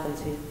that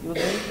happens here. You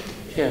agree?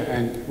 Yeah,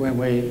 and when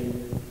we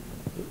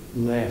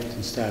left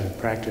and started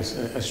practice,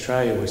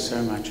 Australia was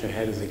so much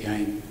ahead of the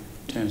game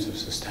in terms of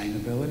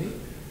sustainability.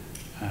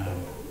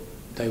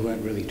 They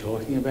weren't really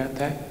talking about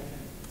that,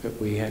 but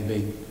we had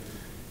been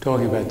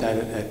talking about that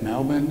at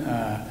Melbourne.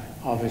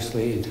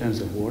 Obviously, in terms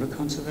of water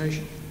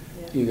conservation,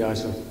 you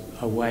guys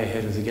are way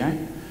ahead of the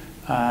game,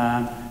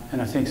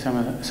 and I think some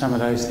of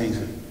those things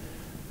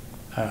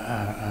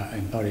are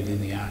embodied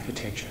in the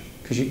architecture,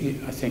 because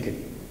I think it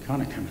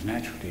kind of comes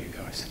natural to you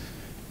guys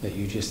that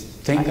you just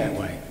think that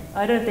way.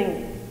 I don't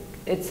think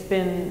it's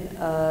been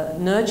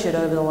nurtured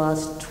over the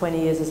last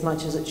 20 years as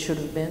much as it should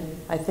have been.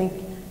 I think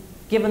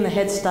given the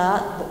head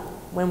start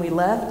when we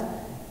left,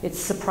 it's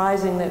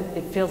surprising that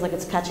it feels like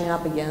it's catching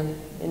up again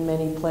in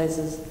many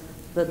places,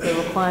 that the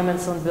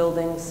requirements on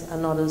buildings are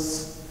not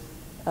as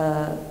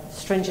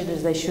stringent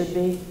as they should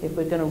be if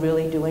we're going to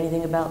really do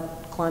anything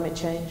about climate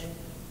change.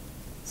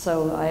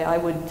 So I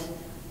would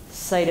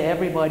say to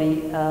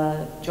everybody,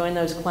 join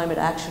those climate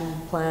action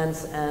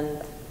plans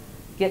and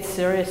get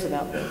serious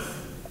about this.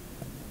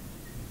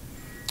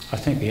 I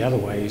think the other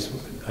way is,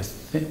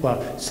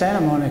 well,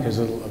 Santa Monica is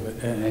a little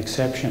of an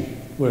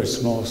exception. We're a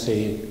small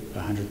city,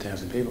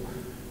 100,000 people.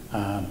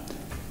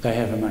 They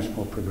have a much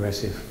more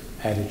progressive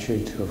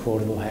attitude to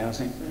affordable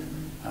housing,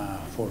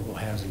 affordable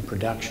housing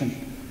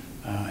production,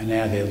 and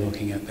now they're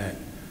looking at that.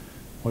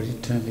 What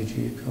term did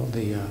you call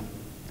the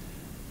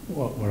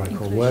what I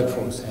call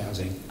workforce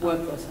housing?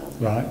 Workforce housing.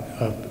 Right.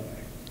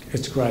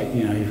 It's great.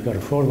 You know, you've got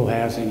affordable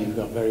housing, you've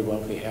got very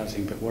wealthy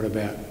housing, but what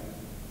about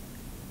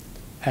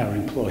our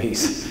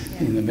employees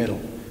in the middle?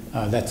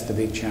 That's the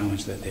big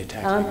challenge that they're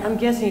tackling. I'm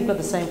guessing you've got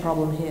the same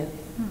problem here.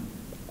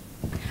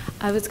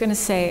 I was going to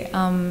say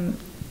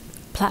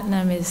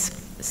platinum is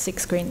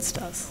 6 green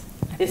stars.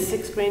 Is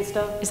 6 green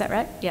star? Is that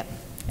right? Yep.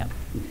 Yep.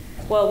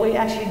 Well, we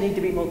actually need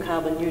to be more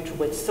carbon neutral.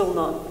 We're still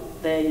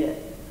not there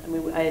yet. I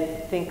mean, I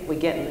think we're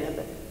getting there,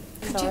 but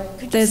sorry.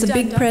 There's a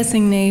big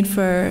pressing need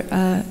for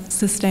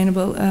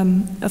sustainable,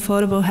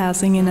 affordable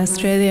housing in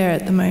Australia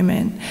at the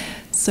moment.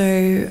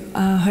 So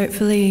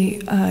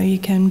hopefully you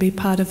can be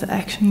part of the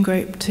action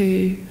group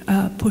to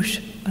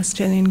push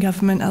Australian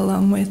government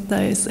along with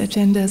those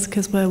agendas,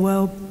 because we're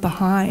well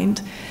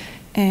behind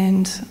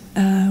and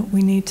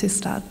we need to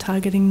start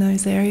targeting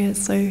those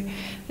areas. So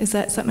is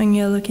that something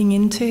you're looking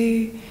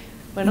into?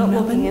 We're not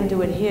looking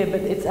into it here,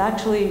 but it's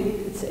actually,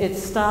 it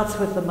starts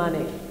with the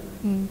money.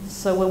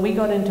 So when we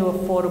got into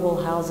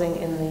affordable housing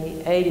in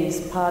the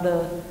 80s, part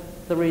of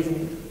the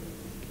reason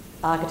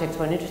architects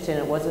weren't interested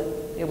in it was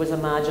it was a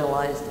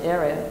marginalised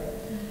area.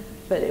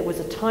 But it was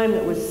a time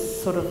that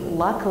was sort of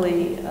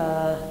luckily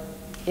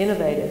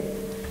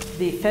innovative.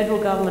 The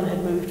federal government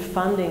had moved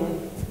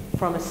funding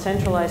from a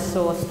centralised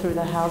source through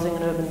the Housing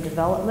and Urban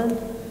Development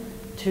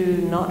to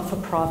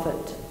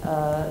not-for-profit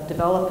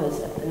developers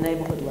at the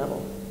neighbourhood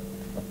level.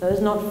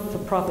 Those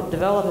not-for-profit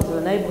developers at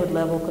the neighbourhood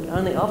level could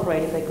only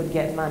operate if they could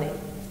get money.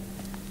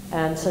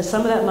 And so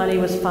some of that money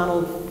was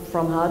funneled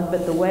from HUD,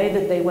 but the way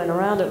that they went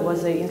around it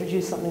was they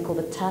introduced something called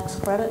a tax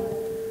credit,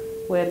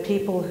 where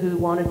people who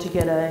wanted to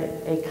get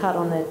a cut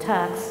on their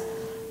tax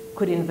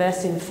could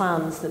invest in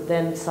funds that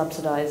then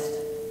subsidised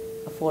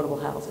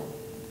affordable housing.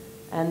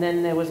 And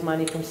then there was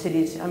money from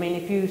cities. I mean,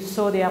 if you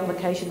saw the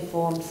application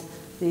forms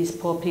these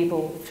poor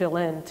people fill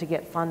in to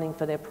get funding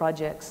for their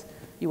projects,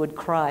 you would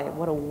cry.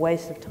 What a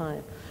waste of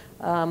time.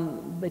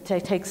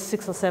 It takes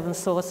 6 or 7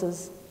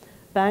 sources.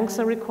 Banks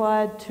are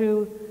required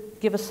to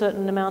give a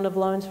certain amount of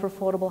loans for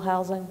affordable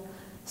housing.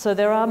 So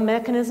there are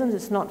mechanisms.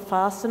 It's not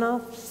fast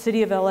enough.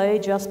 City of LA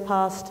just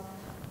passed,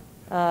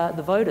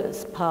 the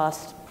voters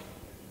passed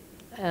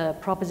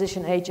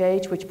Proposition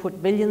HH, which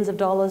put billions of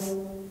dollars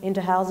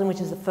into housing,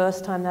 which is the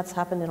first time that's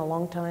happened in a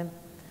long time.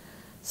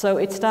 So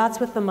it starts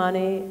with the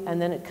money,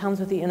 and then it comes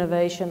with the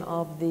innovation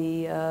of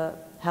the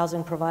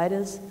housing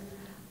providers.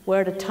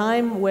 We're at a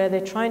time where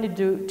they're trying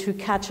to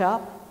catch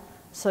up,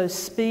 so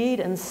speed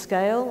and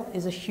scale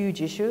is a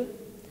huge issue.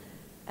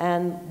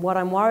 And what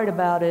I'm worried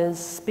about is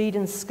speed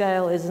and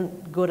scale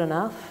isn't good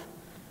enough.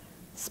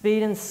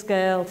 Speed,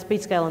 scale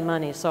and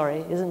money, sorry,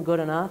 isn't good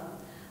enough.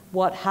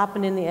 What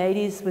happened in the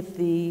 80s with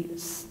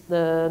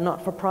the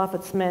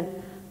not-for-profits meant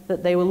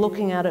that they were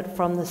looking at it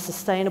from the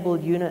sustainable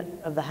unit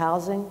of the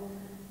housing,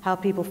 how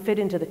people fit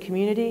into the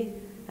community,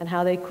 and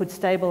how they could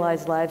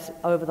stabilize lives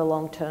over the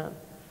long term.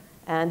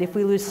 And if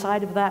we lose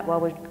sight of that while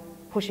we're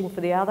pushing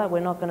for the other, we're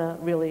not going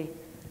to really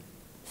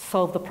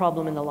solve the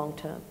problem in the long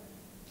term.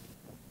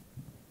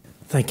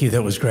 Thank you,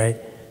 that was great.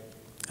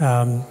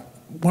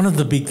 One of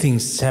the big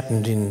things that's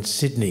happened in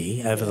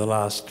Sydney over the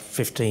last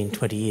 15,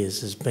 20 years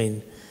has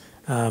been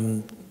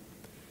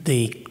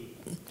the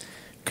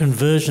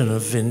conversion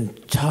of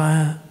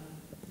entire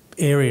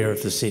area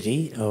of the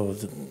city, or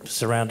the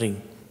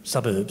surrounding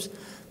suburbs,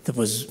 that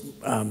was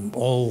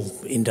all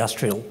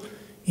industrial,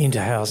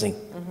 into housing.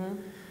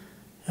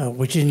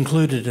 Which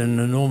included an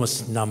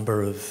enormous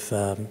number of,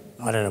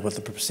 I don't know what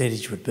the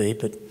percentage would be,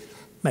 but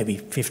maybe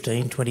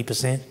 15,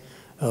 20%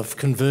 of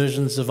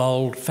conversions of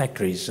old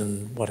factories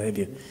and what have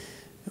you.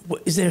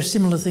 Is there a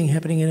similar thing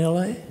happening in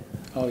LA?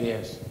 Oh,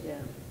 yes. Yeah.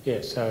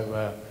 Yeah,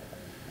 so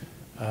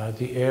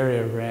the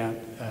area around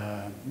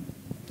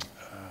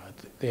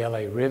the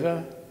LA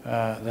River,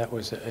 that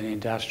was an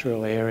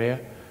industrial area,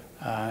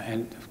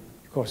 and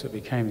of course it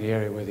became the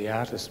area where the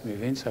artists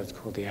move in, so it's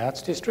called the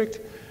Arts District.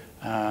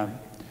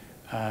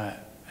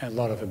 A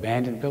lot of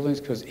abandoned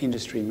buildings because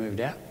industry moved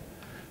out.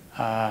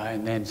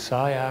 And then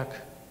SciArc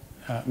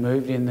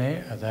moved in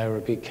there. They were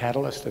a big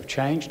catalyst of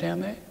change down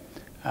there.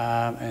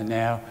 And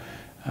now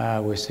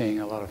we're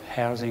seeing a lot of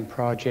housing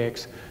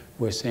projects.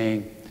 We're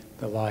seeing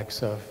the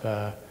likes of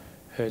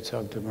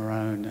Herzog de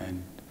Meuron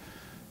and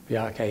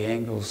Bjarke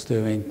Engels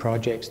doing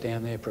projects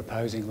down there,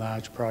 proposing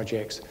large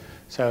projects.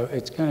 So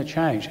it's going to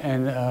change.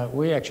 And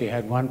we actually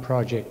had one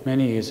project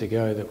many years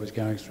ago that was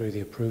going through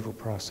the approval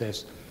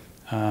process.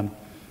 And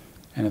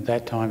at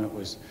that time it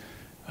was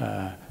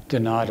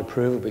denied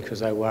approval because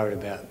they worried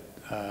about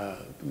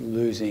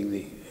losing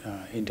the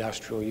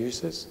industrial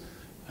uses.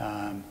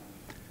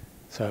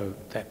 So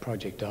that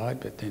project died,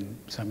 but then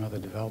some other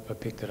developer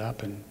picked it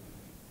up and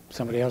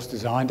somebody else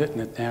designed it,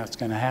 and now it's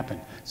going to happen.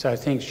 So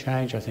things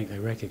change. I think they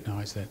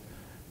recognise that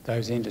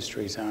those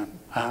industries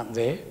aren't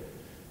there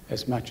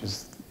as much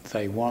as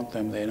they want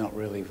them. They're not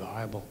really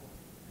viable.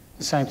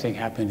 The same thing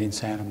happened in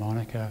Santa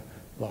Monica,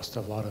 lost a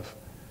lot of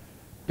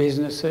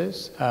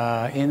businesses.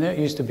 In there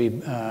used to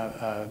be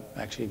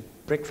actually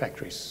brick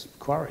factories,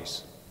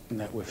 quarries, and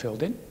that were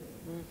filled in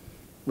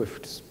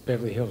with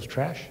Beverly Hills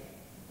trash.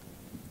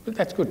 But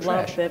that's good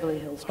trash. Love Beverly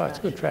Hills trash. Oh, it's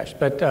good trash.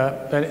 But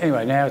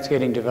anyway, now it's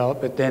getting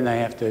developed, but then they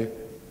have to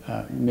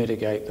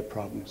mitigate the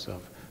problems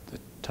of the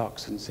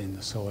toxins in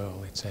the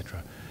soil,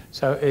 etc.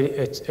 So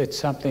it's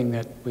something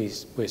that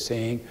we're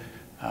seeing.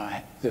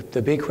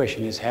 The big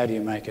question is, how do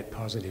you make it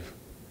positive?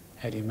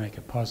 How do you make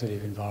a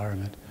positive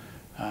environment?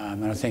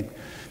 And I think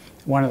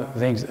one of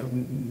the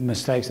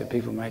mistakes that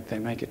people make, they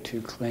make it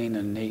too clean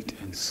and neat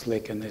and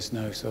slick, and there's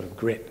no sort of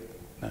grit,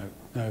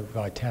 no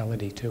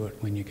vitality to it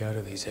when you go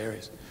to these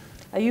areas.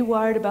 Are you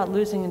worried about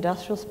losing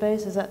industrial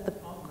space? Is that the...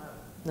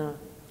 No.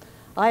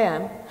 I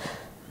am.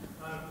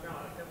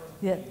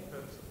 Yeah.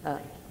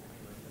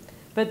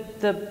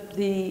 But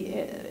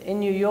in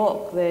New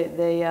York,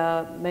 they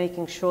are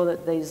making sure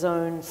that they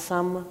zone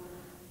some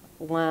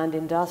land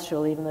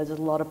industrial, even though there's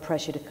a lot of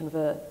pressure to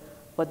convert.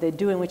 What they're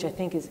doing, which I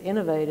think is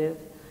innovative,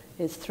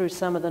 is through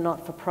some of the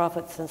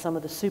not-for-profits and some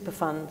of the super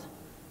fund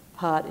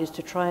part, is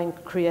to try and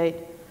to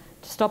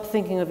stop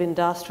thinking of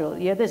industrial.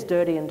 Yeah, there's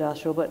dirty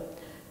industrial, but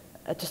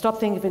to stop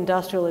thinking of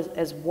industrial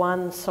as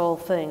one sole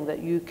thing, that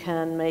you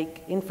can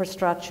make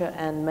infrastructure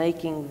and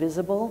making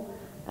visible,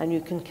 and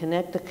you can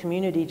connect the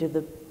community to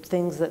the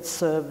things that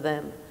serve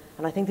them.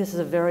 And I think this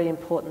is a very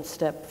important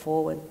step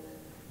forward.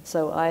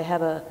 So I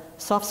have a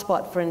soft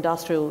spot for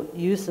industrial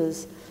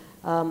uses,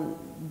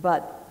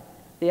 but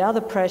the other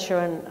pressure,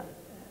 and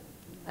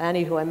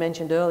Annie, who I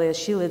mentioned earlier,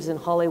 she lives in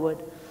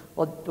Hollywood.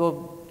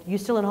 Or you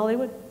still in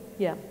Hollywood?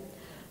 Yeah.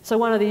 So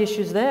one of the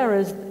issues there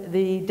is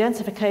the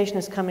densification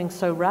is coming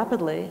so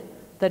rapidly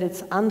that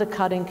it's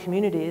undercutting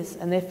communities,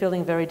 and they're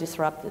feeling very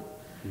disrupted.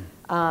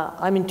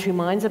 I'm in two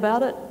minds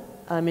about it.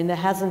 I mean, there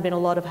hasn't been a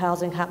lot of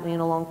housing happening in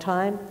a long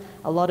time,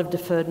 a lot of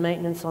deferred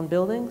maintenance on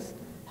buildings.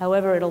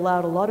 However, it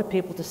allowed a lot of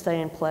people to stay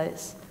in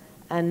place,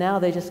 and now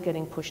they're just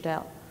getting pushed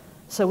out.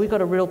 So we've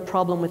got a real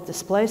problem with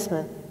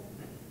displacement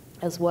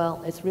as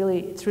well. It's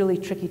really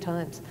tricky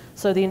times.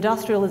 So the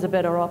industrial is a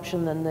better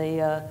option than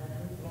the...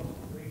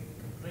 We've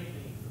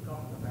completely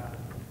forgotten about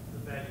the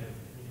value of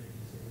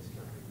communities in this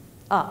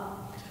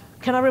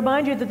country. Can I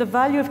remind you that the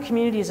value of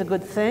community is a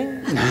good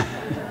thing?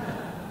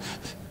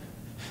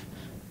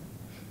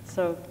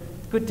 So,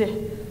 good to...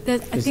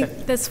 I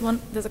think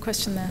there's a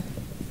question there.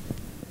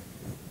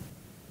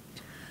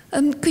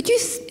 Could you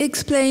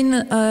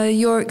explain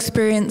your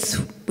experience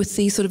with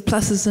the sort of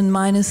pluses and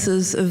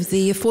minuses of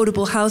the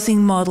affordable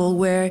housing model,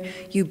 where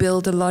you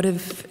build a lot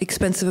of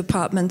expensive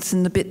apartments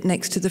in the bit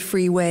next to the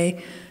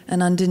freeway,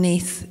 and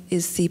underneath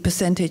is the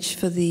percentage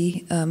for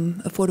the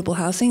affordable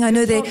housing? I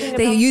know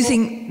they're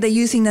using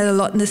that a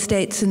lot in the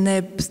States, and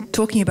they're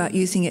talking about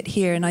using it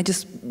here, and I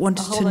just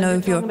wanted to know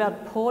if you're... talking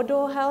about poor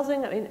door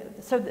housing? I mean,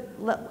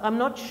 I'm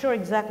not sure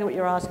exactly what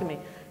you're asking me.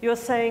 You're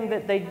saying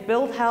that they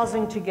build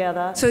housing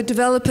together. So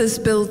developers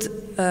build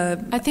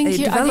I think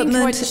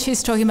what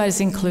she's talking about is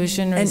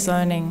inclusionary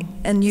zoning.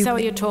 Is that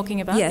what you're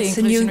talking about? Yes,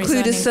 and you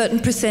include a certain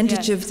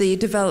percentage of the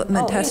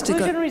development has to go...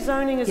 Inclusionary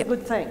zoning is a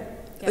good thing.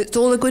 It's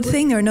all a good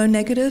thing? There are no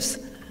negatives?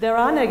 There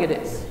are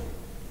negatives.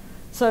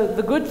 So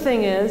the good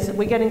thing is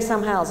we're getting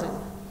some housing,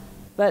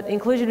 but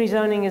inclusionary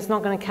zoning is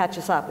not going to catch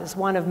us up. It's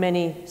one of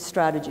many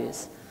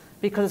strategies,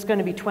 because it's going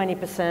to be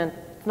 20%.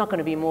 It's not going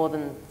to be more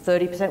than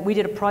 30%. We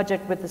did a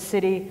project with the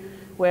city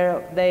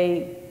where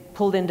they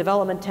pulled in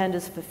development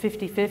tenders for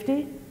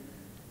 50-50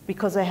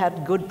 because they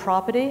had good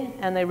property,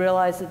 and they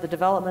realized that the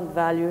development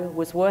value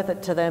was worth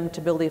it to them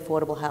to build the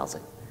affordable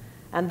housing.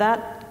 And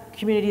that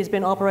community has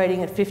been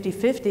operating at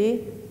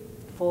 50-50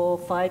 for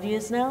 5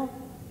 years now.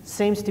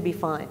 Seems to be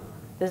fine.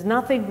 There's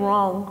nothing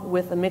wrong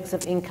with a mix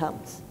of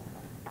incomes.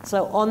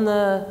 So on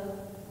the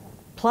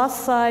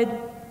plus side,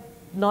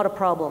 not a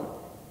problem.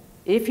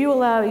 If you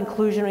allow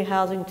inclusionary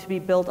housing to be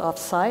built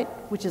off-site,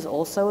 which is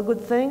also a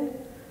good thing,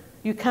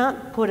 you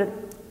can't put it,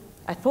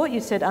 I thought you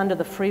said under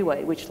the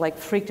freeway, which like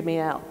freaked me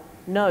out.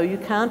 No, you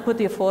can't put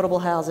the affordable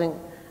housing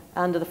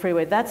under the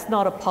freeway. That's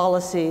not a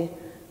policy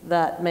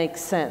that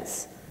makes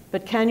sense.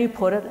 But can you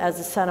put it, as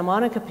the Santa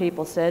Monica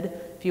people said,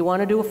 if you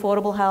want to do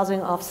affordable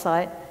housing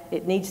off-site,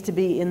 it needs to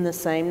be in the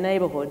same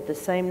neighborhood. The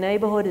same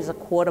neighborhood is a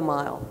quarter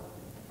mile.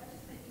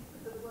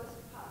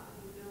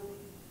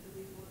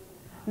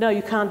 No,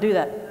 you can't do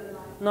that.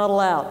 Not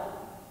allowed.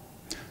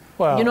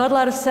 Well, you're not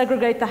allowed to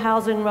segregate the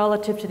housing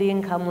relative to the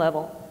income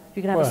level.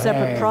 You can have a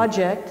separate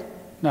project.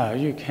 No,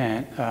 you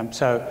can't.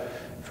 So,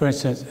 for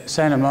instance,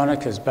 Santa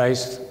Monica's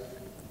base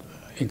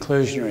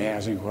inclusionary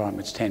housing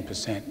requirement's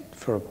 10%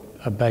 for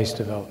a base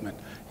development.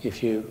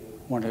 If you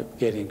want to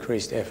get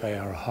increased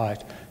FAR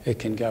height, it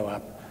can go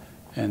up.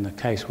 In the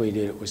case we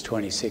did, it was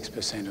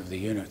 26% of the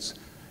units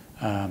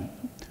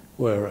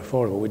were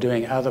affordable. We're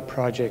doing other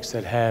projects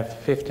that have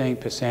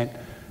 15%.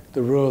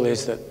 The rule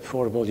is that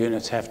affordable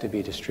units have to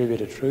be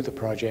distributed through the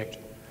project.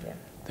 Yeah.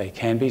 They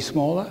can be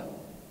smaller.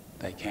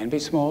 They can be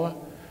smaller.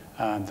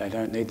 They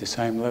don't need the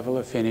same level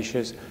of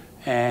finishes.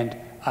 And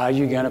Are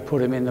you going to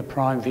put them in the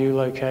prime view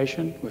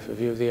location with a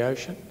view of the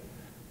ocean?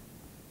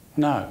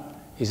 No.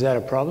 Is that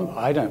a problem?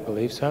 I don't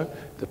believe so.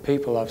 The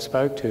people I've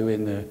spoke to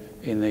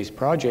in these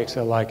projects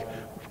are like,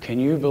 can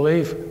you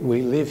believe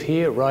we live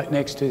here right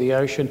next to the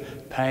ocean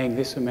paying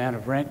this amount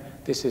of rent?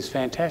 This is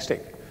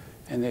fantastic.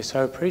 And they're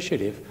so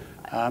appreciative.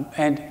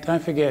 And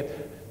don't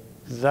forget,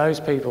 those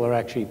people are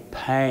actually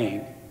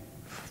paying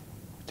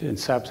and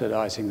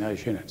subsidising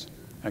those units.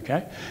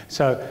 Okay?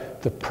 So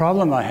the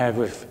problem I have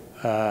with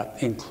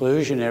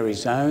inclusionary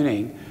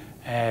zoning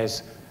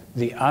as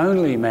the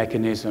only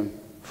mechanism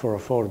for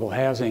affordable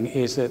housing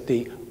is that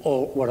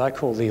what I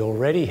call the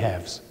already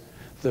haves,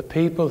 the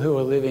people who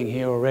are living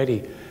here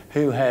already,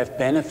 who have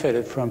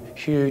benefited from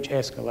huge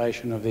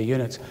escalation of the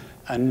units,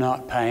 are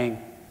not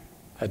paying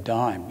a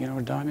dime. You know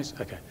what a dime is?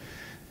 Okay.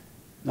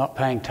 Not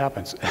paying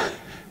tuppence.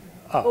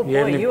 Oh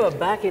boy, you are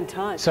back in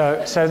time.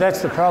 So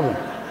that's the problem.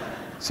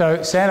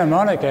 So Santa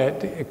Monica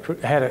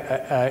had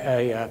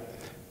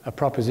a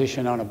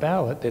proposition on a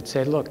ballot that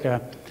said, look,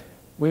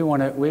 we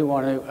want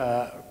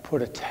to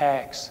put a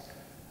tax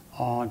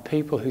on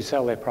people who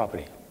sell their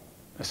property,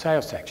 a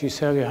sales tax. You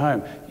sell your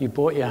home. You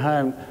bought your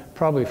home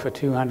probably for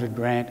 200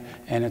 grand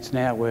and it's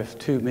now worth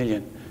 2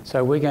 million.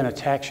 So we're going to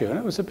tax you. And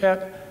it was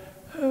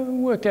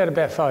worked out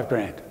about 5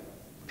 grand,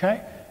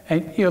 okay?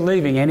 And you're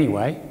leaving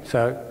anyway,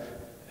 so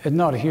it's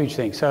not a huge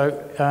thing. So,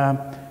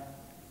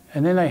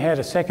 and then they had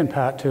a second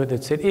part to it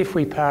that said, if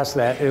we pass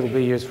that, it'll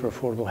be used for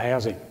affordable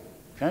housing,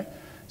 okay?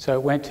 So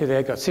it went to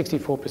there, got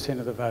 64%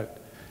 of the vote.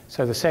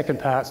 So the second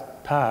part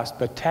passed,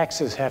 but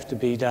taxes have to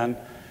be done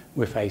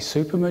with a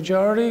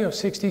supermajority of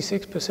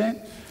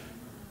 66%.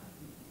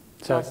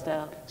 Lost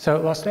out. So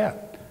it lost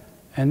out.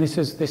 And this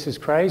is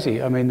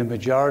crazy. I mean, the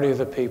majority of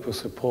the people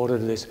supported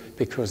this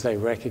because they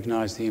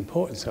recognised the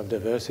importance of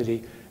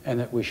diversity and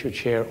that we should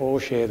all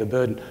share the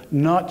burden,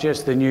 not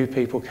just the new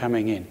people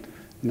coming in,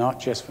 not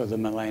just for the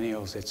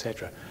millennials,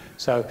 etc.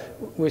 So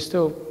we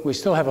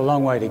still have a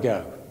long way to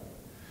go.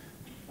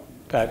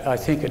 But I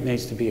think it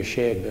needs to be a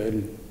shared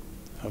burden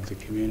of the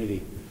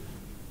community.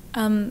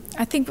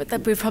 I think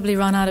that we've probably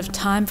run out of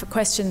time for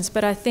questions,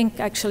 but I think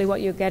actually what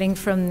you're getting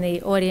from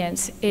the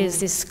audience is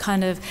this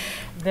kind of...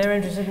 They're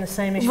interested in the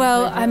same issue.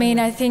 Well, I mean,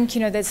 I think,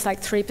 there's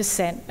like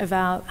 3% of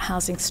our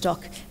housing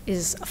stock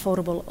is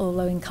affordable or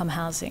low-income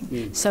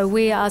housing. So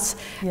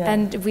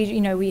and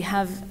we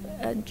have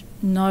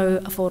no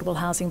affordable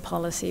housing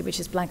policy, which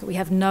is blanket. We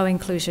have no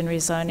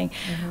inclusionary zoning.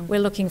 We're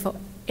looking for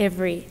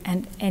every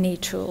and any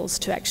tools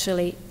to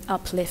actually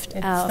uplift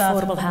our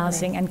affordable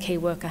housing and key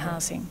worker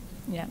housing.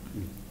 Yeah.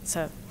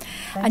 So,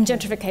 and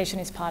gentrification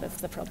is part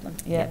of the problem.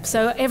 Yeah.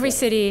 So every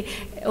city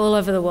all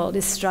over the world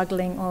is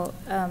struggling,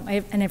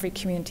 and every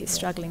community is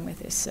struggling with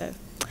this.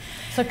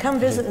 So come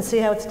visit and see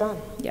how it's done.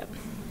 Yep.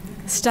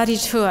 Study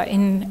tour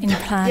in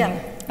planning.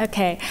 Yeah.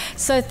 Okay.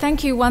 So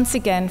thank you once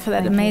again for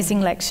that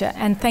amazing lecture,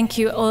 and thank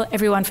you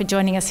everyone for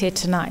joining us here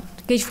tonight.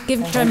 Give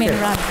Jeremy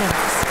a round of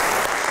applause.